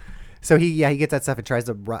 So he gets that stuff and tries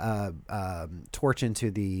to torch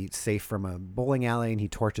into the safe from a bowling alley, and he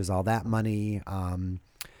torches all that money.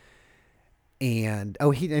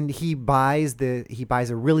 He buys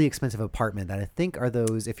a really expensive apartment that I think are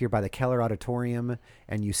those, if you're by the Keller Auditorium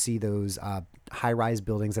and you see those high-rise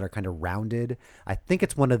buildings that are kind of rounded. I think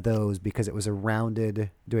it's one of those because it was a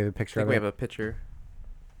rounded. Do we have a picture I of think we it? have a picture.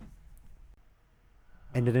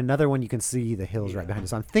 And then another one, you can see the hills right behind us.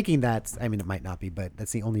 So I'm thinking it might not be, but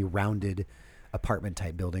that's the only rounded apartment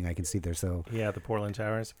type building I can see there. So the Portland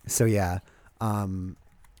Towers. So the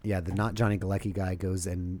not Johnny Galecki guy goes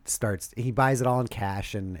and he buys it all in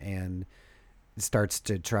cash and starts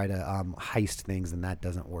to try to heist things, and that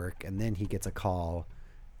doesn't work. And then he gets a call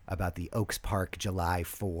about the Oaks Park July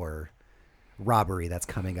 4 robbery that's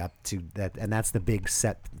coming up and that's the big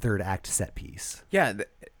third act set piece. Yeah.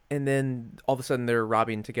 And then all of a sudden they're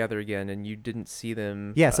robbing together again, and you didn't see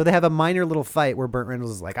them. Yeah, so they have a minor little fight where Burt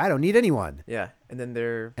Reynolds is like, "I don't need anyone." Yeah, and then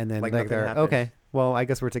they're Like nothing they're happened. okay. Well, I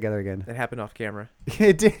guess we're together again. That happened off camera.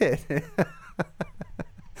 It did. It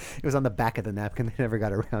was on the back of the napkin. They never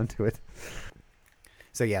got around to it.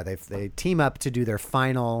 So they team up to do their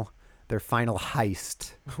final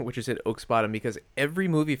heist. Which is at Oaks Bottom, because every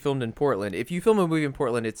movie filmed in Portland, if you film a movie in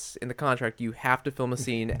Portland, it's in the contract, you have to film a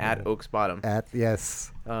scene at Oaks Bottom.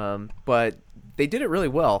 Yes. But they did it really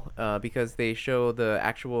well because they show the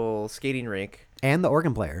actual skating rink And the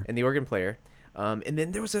organ player. and the organ player. And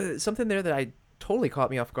then there was something there that I totally caught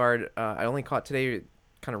me off guard. I only caught today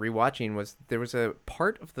kind of rewatching was there was a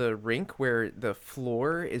part of the rink where the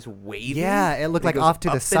floor is waving. Yeah, it looked like goes off to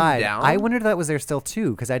up the and side. down. I wondered if that was there still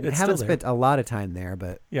too, because I It's haven't still there. spent a lot of time there,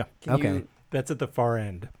 but Yeah. Can okay. you- That's at the far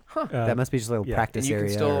end. that must be just a little yeah. practice and you area.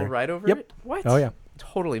 can still or- ride over Yep. it? What? Oh, yeah.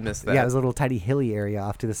 Totally missed that. Yeah, there's a little tiny hilly area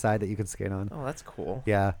off to the side that you can skate on. Oh, that's cool.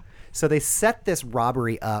 Yeah. So they set this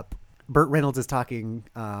robbery up Burt Reynolds is talking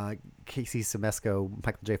Casey Siemaszko,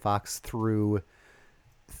 Michael J. Fox through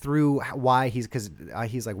why he's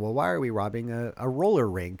like, well, why are we robbing a roller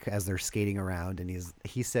rink as they're skating around? And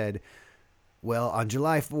he said, well, on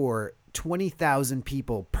July 4, 20,000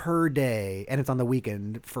 people per day, and it's on the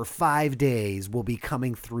weekend, for 5 days will be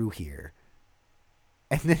coming through here.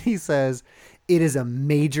 And then he says, it is a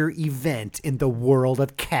major event in the world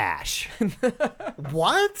of cash.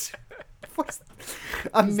 What? What's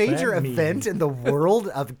a major event in the world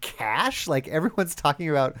of cash? Like, everyone's talking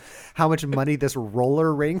about how much money this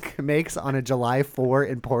roller rink makes on a July 4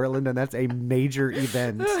 in Portland, and that's a major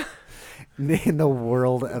event in the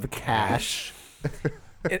world of cash.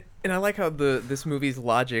 And I like how this movie's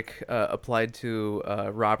logic applied to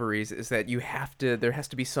robberies is that there has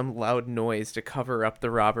to be some loud noise to cover up the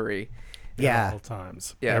robbery. Yeah. At all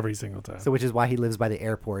times. Yeah. Every single time. So which is why he lives by the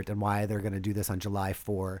airport and why they're going to do this on July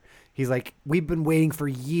 4. He's like, we've been waiting for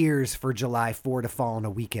years for July 4 to fall on a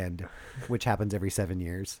weekend, which happens every 7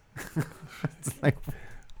 years. It's like,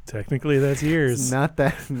 technically that's years. not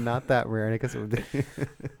that rare. I guess it would be.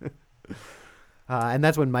 And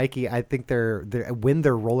that's when Mikey, I think when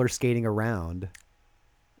they're roller skating around.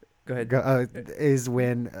 Go ahead. Is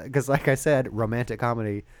when, because like I said, romantic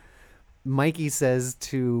comedy. Mikey says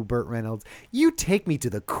to Burt Reynolds, you take me to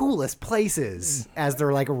the coolest places, as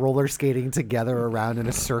they're like roller skating together around in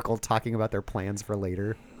a circle talking about their plans for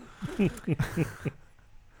later.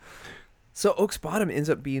 So Oaks Bottom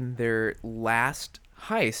ends up being their last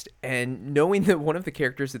heist, and knowing that one of the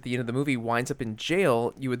characters at the end of the movie winds up in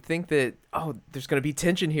jail, you would think that, oh, there's going to be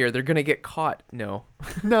tension here. They're going to get caught. No.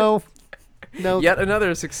 Yet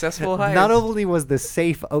another successful heist. Not only was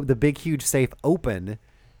the big, huge safe open,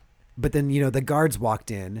 but then, the guards walked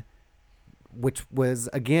in, which was,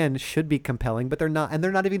 again, should be compelling, but they're not. And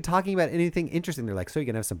they're not even talking about anything interesting. They're like, so you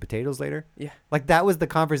going to have some potatoes later? Yeah. Like, that was the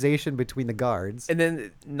conversation between the guards. And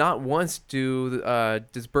then not once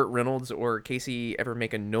does Burt Reynolds or Casey ever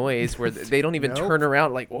make a noise where they don't even turn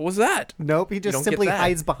around like, what was that? Nope, he just simply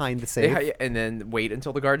hides behind the safe. And then wait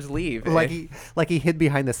until the guards leave. Like he hid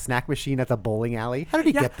behind the snack machine at the bowling alley. How did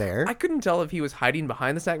he get there? I couldn't tell if he was hiding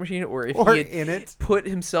behind the snack machine or if or he had in it. put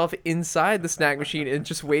himself inside the snack machine and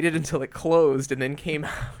just waited until it closed and then came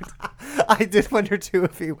out. I did wonder too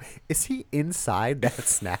if is he inside that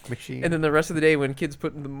snack machine? And then the rest of the day when kids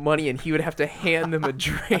put the money in, he would have to hand them a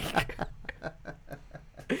drink.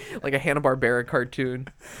 Like a Hanna-Barbera cartoon.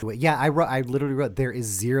 Yeah, I literally wrote, there is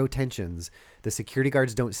zero tensions. The security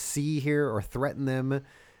guards don't see here or threaten them.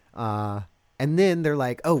 And then they're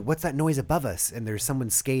like, oh, what's that noise above us? And there's someone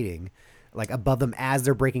skating like above them as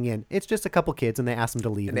they're breaking in. It's just a couple kids, and they ask them to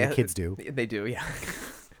leave, and the kids do. They do, yeah.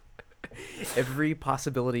 Every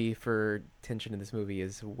possibility for tension in this movie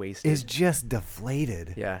is wasted. Is just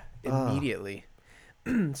deflated. Yeah, immediately.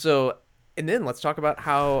 So, and then let's talk about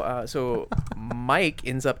how so Mike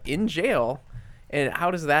ends up in jail. And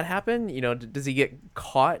how does that happen? Does he get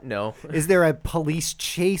caught? No. Is there a police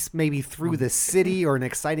chase maybe through the city or an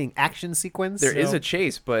exciting action sequence? There is a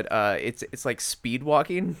chase, but it's like speed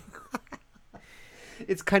walking.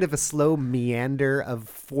 It's kind of a slow meander of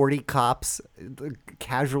 40 cops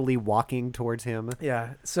casually walking towards him.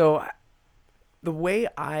 Yeah. So the way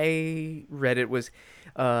I read it was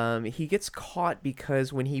he gets caught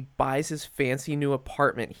because when he buys his fancy new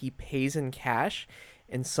apartment, he pays in cash,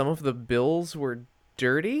 and some of the bills were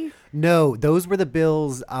dirty. No, those were the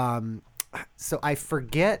bills. So I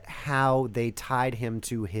forget how they tied him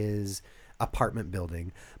to his apartment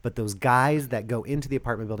building, but those guys that go into the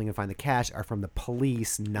apartment building and find the cash are from the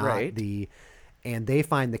police, not and they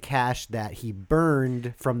find the cash that he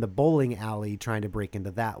burned from the bowling alley trying to break into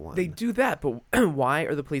that one. They do that, but why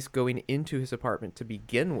are the police going into his apartment to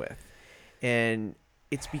begin with? And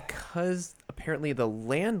it's because apparently the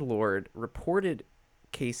landlord reported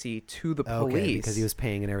Casey to the police. Okay, because he was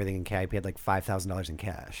paying and everything in cash. He had like $5,000 in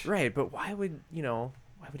cash. Right, but why would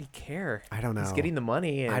he care? I don't know. He's getting the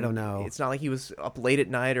money. And I don't know. It's not like he was up late at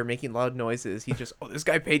night or making loud noises. He just, this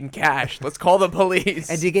guy paid in cash. Let's call the police.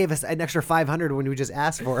 And he gave us an extra $500 when we just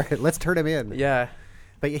asked for it. Let's turn him in. Yeah.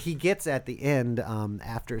 But he gets at the end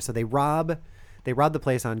after. So they rob the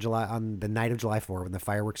place on the night of July 4 when the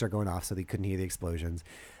fireworks are going off, so they couldn't hear the explosions.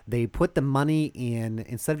 They put the money in,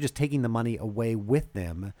 instead of just taking the money away with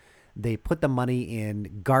them, they put the money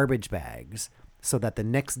in garbage bags. So that the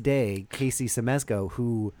next day, Casey Siemaszko,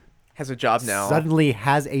 who has a job now, suddenly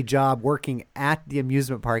has a job working at the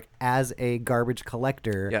amusement park as a garbage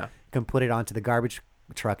collector, can put it onto the garbage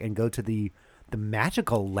truck and go to the the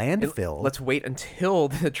magical landfill. Let's wait until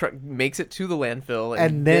the truck makes it to the landfill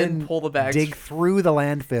and then pull the bags. dig through the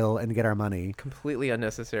landfill and get our money. Completely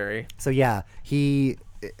unnecessary. So yeah,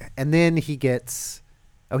 and then he gets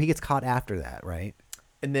caught after that, right?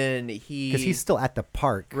 And then Because he's still at the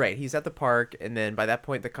park. Right, he's at the park, and then by that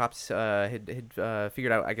point the cops had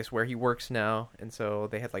figured out, I guess, where he works now, and so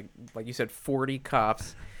they had like you said, 40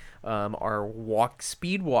 cops are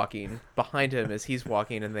speed walking behind him as he's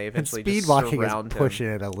walking, and they eventually speed just walking surround is pushing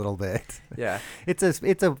it a little bit. Yeah, it's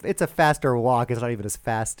a faster walk. It's not even as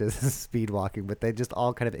fast as speed walking, but they just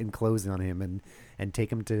all kind of enclose on him and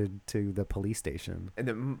take him to the police station. And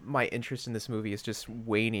then my interest in this movie is just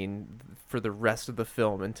waning for the rest of the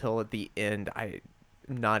film until at the end I'm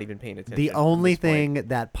not even paying attention. The only thing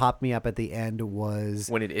that popped me up at the end was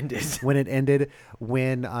when it ended.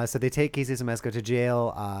 So they take Casey Siemaszko to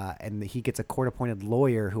jail, and he gets a court-appointed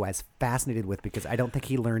lawyer who I was fascinated with because I don't think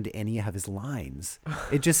he learned any of his lines.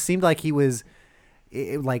 It just seemed like he was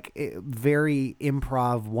very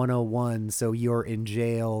improv 101. So you're in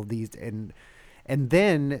jail. And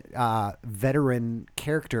then veteran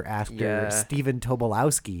character actor Stephen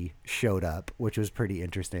Tobolowsky showed up, which was pretty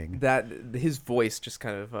interesting. That his voice just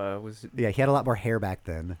kind of was. Yeah, he had a lot more hair back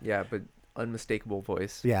then. Yeah, but unmistakable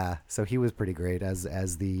voice. Yeah, so he was pretty great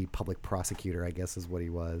as the public prosecutor, I guess is what he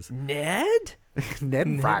was. Ned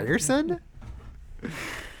Ryerson.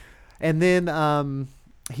 And then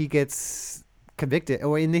he gets convicted,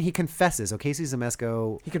 and then he confesses. Casey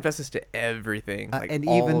Siemaszko, he confesses to everything, and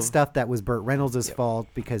even stuff that was Burt Reynolds' fault,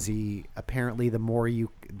 because he apparently the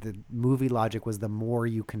movie logic was the more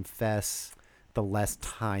you confess, the less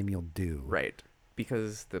time you'll do. Right,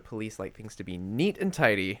 because the police like things to be neat and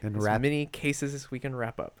tidy, and as many cases as we can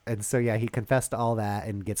wrap up. And so yeah, he confessed to all that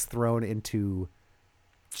and gets thrown into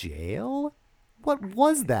jail. What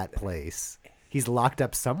was that place? He's locked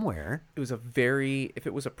up somewhere. If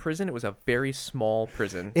it was a prison, it was a very small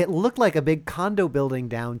prison. It looked like a big condo building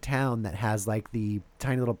downtown that has like the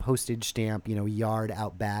tiny little postage stamp, yard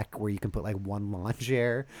out back where you can put like one lawn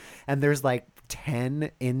chair. And there's like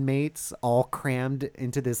 10 inmates all crammed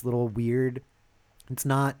into this little weird, it's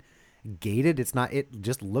not gated. It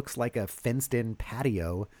just looks like a fenced in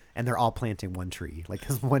patio, and they're all planting one tree, like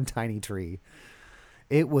this one tiny tree.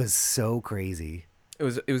 It was so crazy. It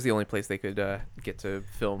was the only place they could get to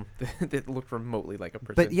film that looked remotely like a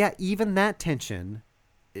prison. But yeah, even that tension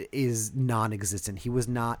is non-existent. He was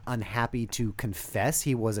not unhappy to confess.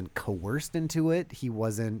 He wasn't coerced into it. He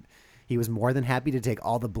was more than happy to take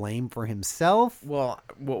all the blame for himself. Well,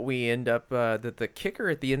 what we end up the kicker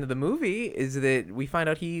at the end of the movie is that we find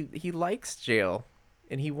out he likes jail,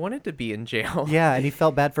 and he wanted to be in jail. Yeah, and he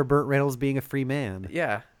felt bad for Burt Reynolds being a free man.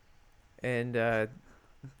 Yeah, and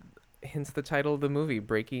hence the title of the movie,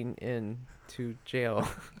 Breaking Into Jail.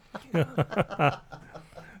 That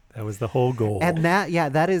was the whole goal. And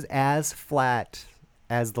that is as flat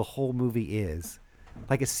as the whole movie is.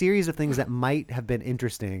 Like a series of things that might have been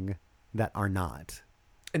interesting that are not.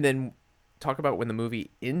 And then talk about when the movie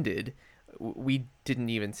ended, we didn't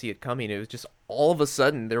even see it coming. It was just all of a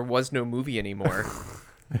sudden there was no movie anymore.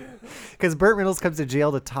 Because Burt Reynolds comes to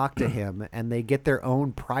jail to talk to him, and they get their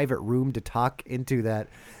own private room to talk into that.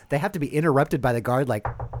 They have to be interrupted by the guard, like,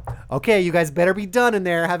 okay, you guys better be done in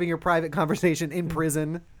there having your private conversation in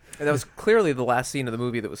prison. And that was clearly the last scene of the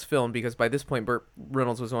movie that was filmed, because by this point, Burt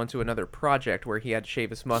Reynolds was on to another project where he had to shave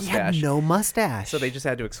his mustache. He had no mustache. So they just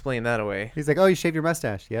had to explain that away. He's like, oh, you shaved your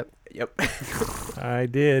mustache. Yep. I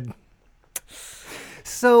did.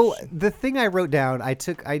 So the thing I wrote down, I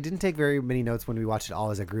didn't take very many notes when we watched it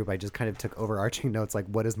all as a group. I just kind of took overarching notes, like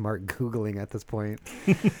what is Mark Googling at this point?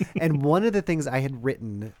 And one of the things I had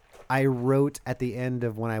written, I wrote at the end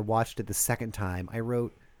of when I watched it the second time, I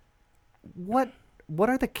wrote, what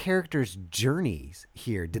are the characters' journeys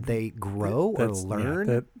here? Did they grow or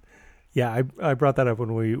learn? I brought that up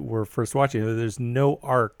when we were first watching it. There's no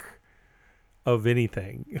arc of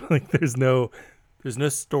anything. Like there's no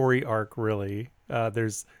story arc really.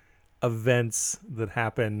 There's events that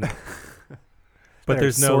happen, but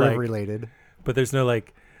there's no sort of related. But there's no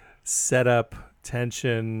like setup,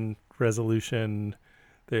 tension, resolution.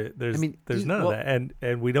 There's none of that,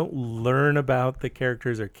 and we don't learn about the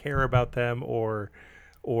characters or care about them or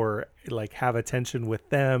like have a tension with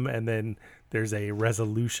them, and then there's a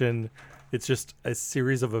resolution. It's just a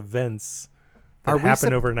series of events that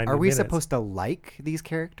happen over 90 minutes. Are we supposed to like these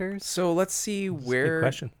characters? So let's see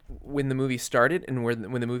when the movie started and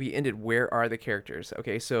when the movie ended, where are the characters?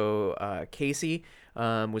 Okay, so Casey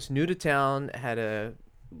was new to town, had a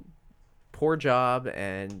poor job,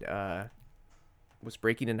 and was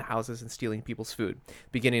breaking into houses and stealing people's food.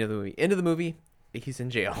 Beginning of the movie. End of the movie, he's in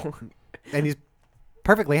jail. And he's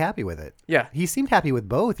perfectly happy with it. Yeah. He seemed happy with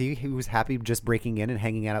both. He was happy just breaking in and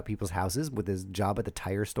hanging out at people's houses with his job at the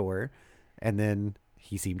tire store. And then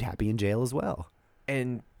he seemed happy in jail as well.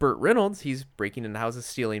 And Burt Reynolds, he's breaking into houses,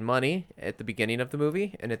 stealing money at the beginning of the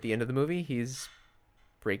movie. And at the end of the movie, he's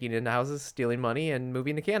breaking into houses, stealing money, and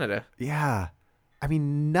moving to Canada. Yeah. I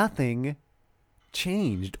mean, nothing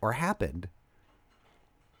changed or happened.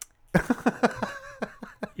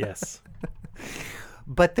 Yes.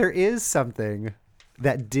 But there is something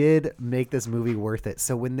that did make this movie worth it.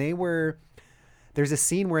 So when there's a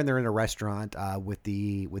scene where they're in a restaurant with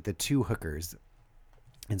the two hookers.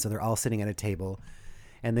 And so they're all sitting at a table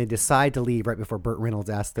and they decide to leave right before Burt Reynolds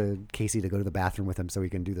asks Casey to go to the bathroom with him so he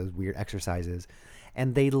can do those weird exercises.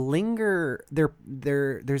 And they linger.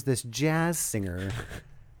 There's this jazz singer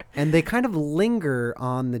and they kind of linger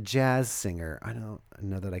on the jazz singer. I don't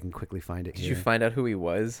know that I can quickly find it Did here. you find out who he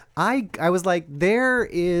was? I was like, there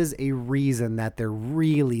is a reason that they're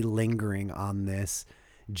really lingering on this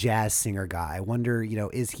jazz singer guy. I wonder,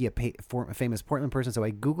 is he a famous Portland person? So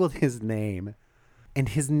I Googled his name, and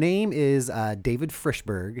his name is David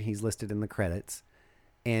Frischberg. He's listed in the credits,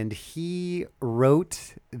 and he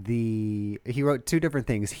wrote two different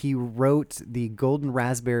things. He wrote the Golden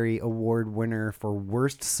Raspberry Award winner for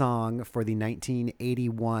Worst Song for the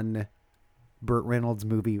 1981 Burt Reynolds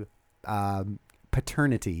movie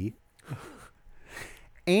Paternity,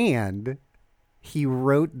 and he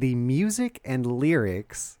wrote the music and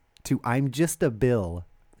lyrics to I'm Just a Bill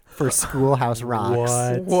for Schoolhouse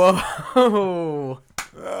Rocks. What? Whoa.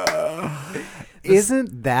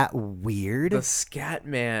 Isn't that weird? The Scat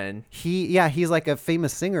Man. He's like a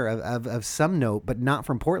famous singer of some note, but not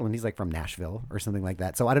from Portland. He's like from Nashville or something like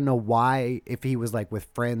that. So I don't know why, if he was like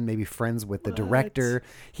maybe friends with the director.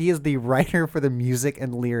 He is the writer for the music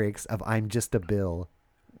and lyrics of I'm Just a Bill.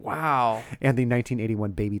 Wow. And the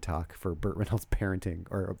 1981 Baby Talk for Burt Reynolds' parenting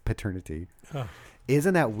or paternity. Oh.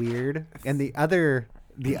 Isn't that weird? And the other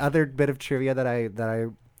bit of trivia that I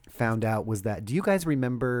found out was that, do you guys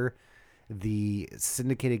remember the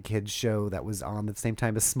syndicated kids show that was on at the same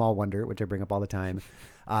time as Small Wonder, which I bring up all the time,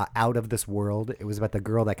 Out of This World? It was about the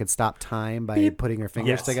girl that could stop time by putting her fingers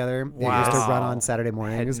Yes. together. Wow. It used to run on Saturday I had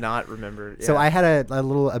mornings. not remembered. So Yeah. I had a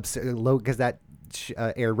little low because that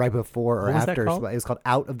aired right before or What was that after. called? It was called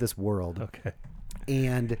Out of This World. Okay.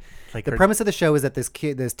 And Like the her- premise of the show is that this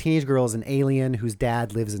teenage girl is an alien whose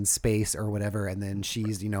dad lives in space or whatever, and then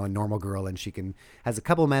she's a normal girl and she has a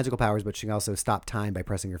couple of magical powers, but she can also stop time by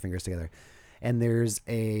pressing her fingers together. And there's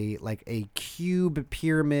a cube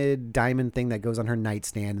pyramid diamond thing that goes on her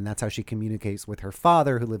nightstand, and that's how she communicates with her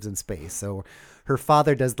father who lives in space. So her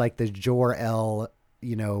father does like the Jor-El,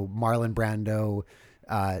 Marlon Brando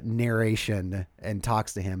narration and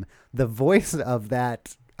talks to him. The voice of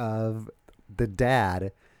the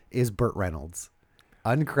dad is Burt Reynolds,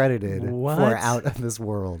 uncredited What? for Out of This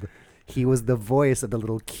World. He was the voice of the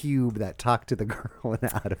little cube that talked to the girl in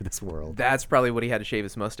Out of This World. That's probably what he had to shave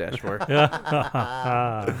his mustache for.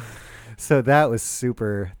 So that was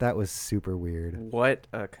super weird. What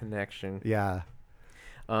a connection. Yeah.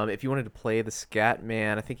 If you wanted to play the Scat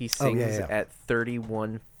Man, I think he sings yeah. at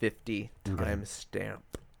 3150 time stamp.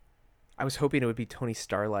 I was hoping it would be Tony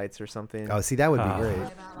Starlights or something. Oh, see, that would be great.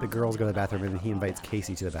 The girls go to the bathroom and he invites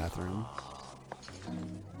Casey to the bathroom.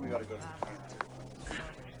 We gotta go to the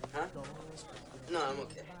Huh? No, I'm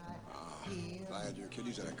okay. I had your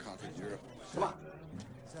kiddies at a concert in Europe. Come on.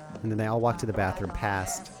 And then they all walk to the bathroom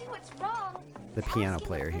past See what's wrong. the piano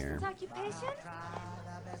player here.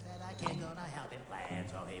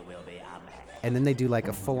 And then they do like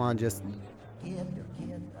a full-on just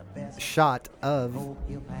shot of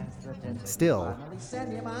still.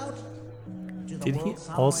 Did he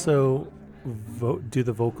also do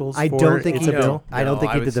the vocals? I for don't think It's he a did. Bill? I don't No,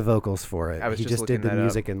 think I he was- did the vocals for it. I was He just just did looking the that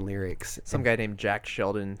music and lyrics. Some guy named Jack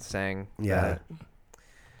Sheldon sang Yeah. that.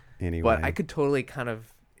 Anyway. But I could totally kind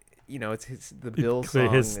of, it's the Bill His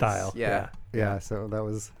song. style, yeah. Yeah. So that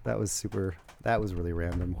was super. That was really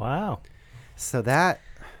random. Wow. So that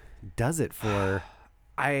does it for.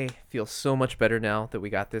 I feel so much better now that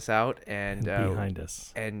we got this out and Behind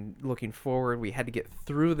us. And looking forward, we had to get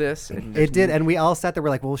through this. And It did, and we all sat there. We're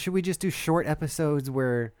like, well, should we just do short episodes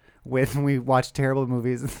where when we watch terrible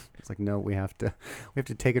movies? It's like, no, we have to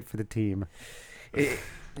take it for the team.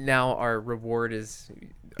 Now our reward is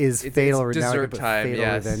Is it's Fatal? Now we can dessert put time. Fatal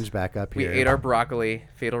Yes. Revenge back up We here. ate our broccoli.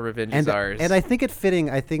 Fatal Revenge is ours. And I think it fitting.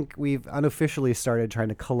 I think we've unofficially started trying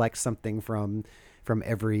to collect something from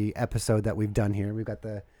every episode that we've done here. We've got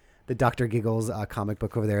the Dr. Giggles comic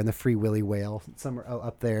book over there and the Free Willy Whale somewhere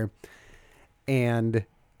up there. And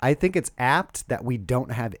I think it's apt that we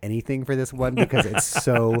don't have anything for this one because it's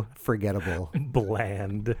so forgettable.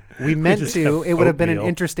 Bland. We meant just to. have It would have been an oatmeal.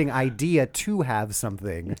 interesting idea to have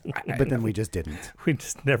something, but then we just didn't. We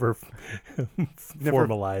just never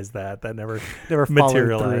formalized that. That never Never followed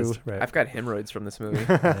materialized. through. Right. I've got hemorrhoids from this movie.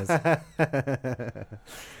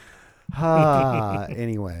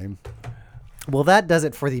 Anyway. Well, that does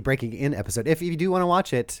it for the Breaking In episode. If you do want to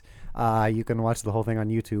watch it, you can watch the whole thing on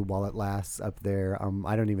YouTube while it lasts up there.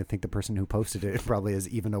 I don't even think the person who posted it probably is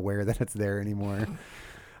even aware that it's there anymore.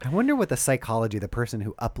 I wonder what the psychology of the person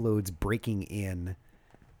who uploads Breaking In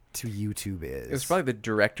to YouTube is. It was probably the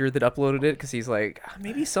director that uploaded it because he's like,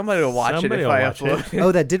 maybe somebody will watch Somebody it if will I watch upload it.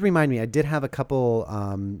 Oh, that did remind me. I did have a couple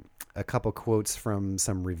quotes from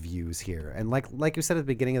some reviews here, and like you said at the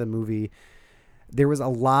beginning of the movie, there was a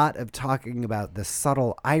lot of talking about the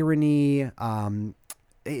subtle irony,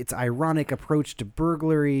 its ironic approach to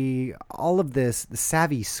burglary, all of this, the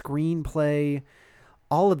savvy screenplay,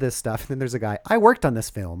 all of this stuff. And then there's a guy, I worked on this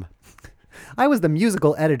film. I was the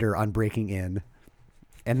musical editor on Breaking In.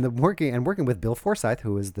 And working with Bill Forsyth,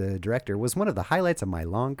 who was the director, was one of the highlights of my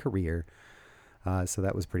long career. So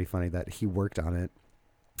that was pretty funny that he worked on it.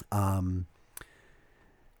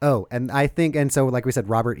 Oh, and I think, and so like we said,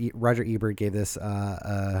 Roger Ebert gave this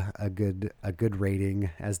a good rating,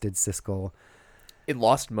 as did Siskel. It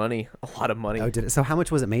lost money, a lot of money. Oh, did it? So how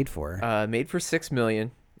much was it made for? Made for $6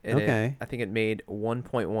 million. And Okay. I think it made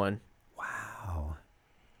 1.1.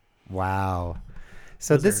 Wow.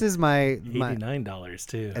 So this is my $89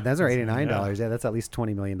 too. and those are $89. Yeah, that's at least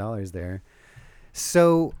 $20 million there.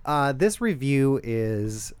 So this review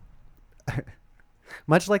is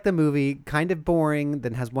much like the movie, kind of boring,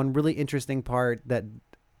 then has one really interesting part that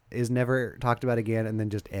is never talked about again and then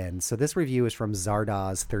just ends. So this review is from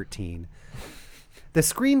Zardoz13. The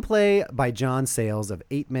screenplay by John Sayles of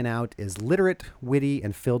 8 Men Out is literate, witty,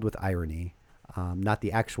 and filled with irony. Not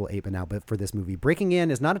the actual 8 Men Out, but for this movie. Breaking In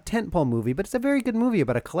is not a tentpole movie, but it's a very good movie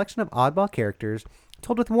about a collection of oddball characters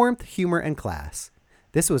told with warmth, humor, and class.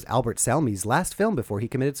 This was Albert Salmi's last film before he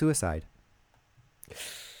committed suicide.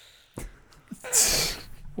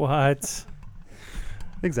 What?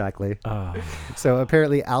 Exactly. Oh. So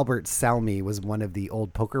apparently Albert Salmi was one of the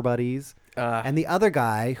old poker buddies. And the other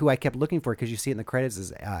guy who I kept looking for, because you see it in the credits,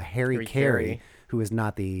 is Harry Carey, who is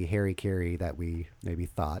not the Harry Carey that we maybe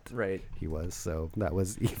thought he was. So that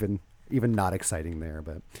was even not exciting there.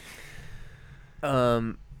 But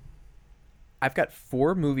I've got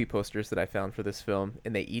 4 movie posters that I found for this film,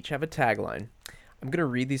 and they each have a tagline. I'm going to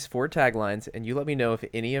read these 4 taglines, and you let me know if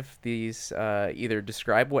any of these either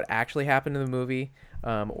describe what actually happened in the movie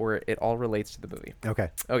or it all relates to the movie.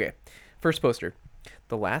 Okay. First poster.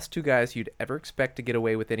 The last 2 guys you'd ever expect to get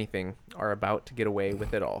away with anything are about to get away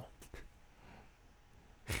with it all.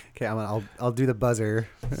 Okay, I'll do the buzzer,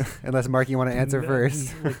 unless Mark, you want to answer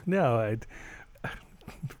first. No,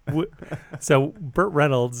 so Burt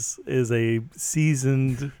Reynolds is a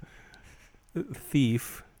seasoned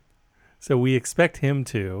thief, so we expect him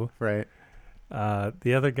to. Right.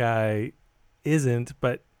 The other guy isn't,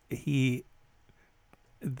 but they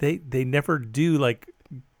never do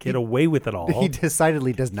get away with it all. He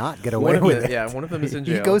decidedly does not get away with it. Yeah, one of them is in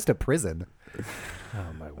jail. He goes to prison.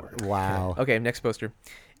 Oh my word! Wow. Okay, next poster.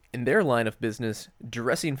 In their line of business,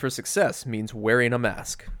 dressing for success means wearing a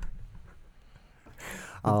mask.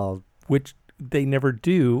 Which they never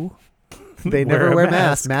do. They never wear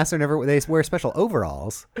masks. Masks are never. They wear special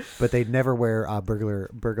overalls, but they never wear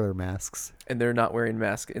burglar masks. And they're not wearing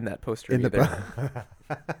masks in that poster either.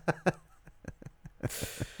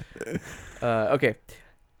 Okay.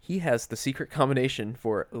 He has the secret combination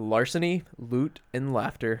for larceny, loot, and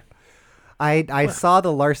laughter. I saw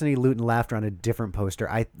the larceny, loot, and laughter on a different poster.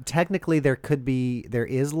 Technically there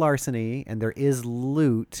is larceny and there is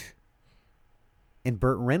loot. And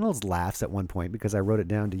Burt Reynolds laughs at one point because I wrote it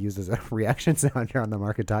down to use as a reaction sound here on the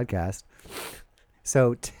Market Podcast.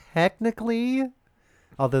 So technically,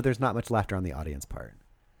 although there's not much laughter on the audience part,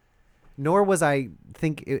 nor was I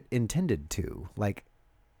think it intended to.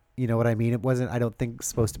 You know what I mean? It wasn't, I don't think,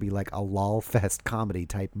 supposed to be like a lol fest comedy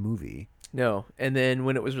type movie. No. And then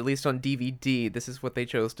when it was released on DVD, this is what they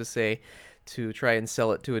chose to say to try and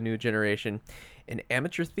sell it to a new generation. An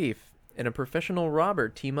amateur thief and a professional robber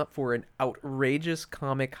team up for an outrageous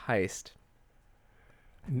comic heist.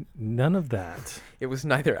 None of that. It was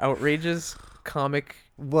neither outrageous, comic...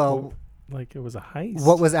 Well, it was a heist.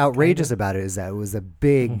 What was outrageous about it is that it was a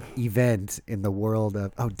big event in the world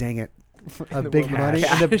of... Oh, dang it. Big money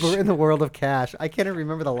in the world of cash. I can't even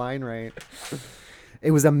remember the line right.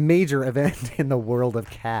 It was a major event in the world of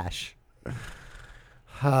cash.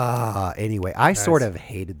 Anyway, I sort of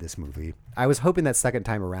hated this movie. I was hoping that second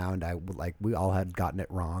time around, we all had gotten it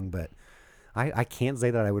wrong, but I can't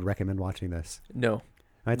say that I would recommend watching this. No.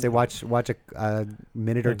 I'd say watch a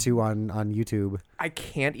minute or two on YouTube. I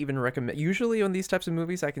can't even recommend. Usually on these types of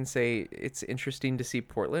movies, I can say it's interesting to see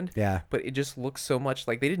Portland. Yeah. But it just looks so much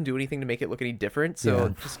like they didn't do anything to make it look any different. So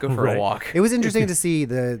just go for a walk. It was interesting to see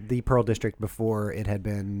the Pearl District before it had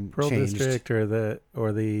been Pearl changed. District or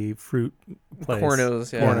the fruit place.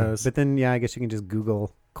 Cornos, yeah. Cornos. But then, I guess you can just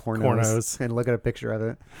Google Cornos and look at a picture of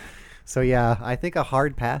it. So, yeah, I think a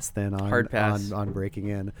hard pass then on Breaking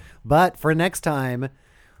In. But for next time,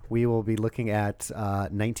 we will be looking at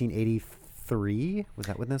 1983. Was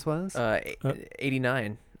that when this was?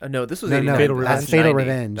 89. No, this was No, 89. Fatal That's Revenge. Fatal 90.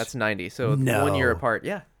 Revenge. That's 90. So No. 1 year apart.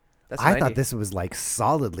 Yeah. That's I 90. thought this was like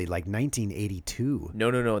solidly like 1982.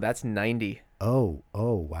 No. That's 90. Oh,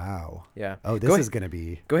 wow. Yeah. Oh, this Go is ahead- going to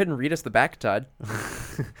be... Go ahead and read us the back, Todd.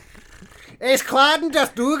 Ich kann das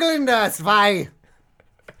googeln das, why?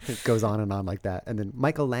 It goes on and on like that. And then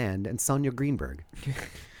Michael Land and Sonia Greenberg,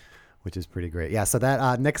 which is pretty great. Yeah, so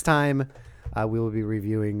that next time we will be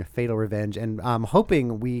reviewing Fatal Revenge, and I'm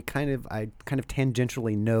hoping I kind of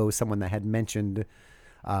tangentially know someone that had mentioned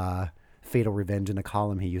Fatal Revenge in a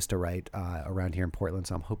column he used to write around here in Portland.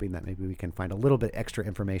 So I'm hoping that maybe we can find a little bit extra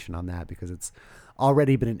information on that, because it's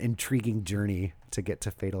already been an intriguing journey to get to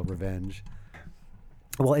Fatal Revenge.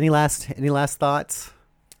 Well, any last thoughts?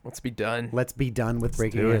 Let's be done. Let's be done with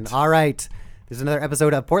Breaking do In. it. All right. There's another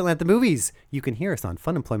episode of Portland at the Movies. You can hear us on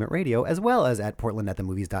Fun Employment Radio, as well as at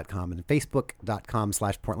portlandatthemovies.com and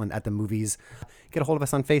facebook.com/portlandatthemovies. Get a hold of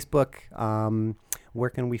us on Facebook. Where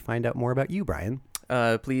can we find out more about you, Brian?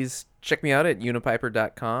 Please check me out at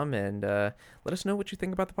unipiper.com and let us know what you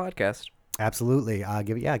think about the podcast. Absolutely.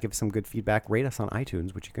 Give us some good feedback. Rate us on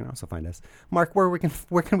iTunes, which you can also find us. Mark, where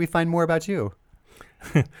can we find more about you?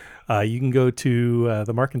 You can go to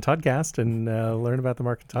the Mark and Toddcast and learn about the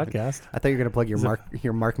Mark and Toddcast. I thought you were going to plug your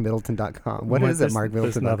markmiddleton.com. What is it,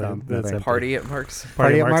 markmiddleton.com? That's empty. Party at Mark's.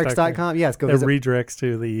 Partyatmarks.com. Yes, go That visit. redirects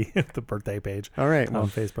to the the birthday page. All right, on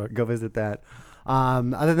Facebook. Go visit that.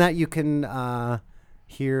 Other than that, you can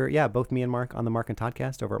hear both me and Mark on the Mark and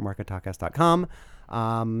Toddcast over at markandtoddcast.com.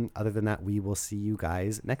 Other than that, we will see you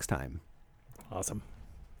guys next time. Awesome.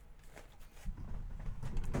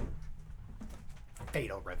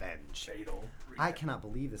 Fatal Revenge. I cannot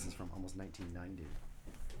believe this is from almost 1990.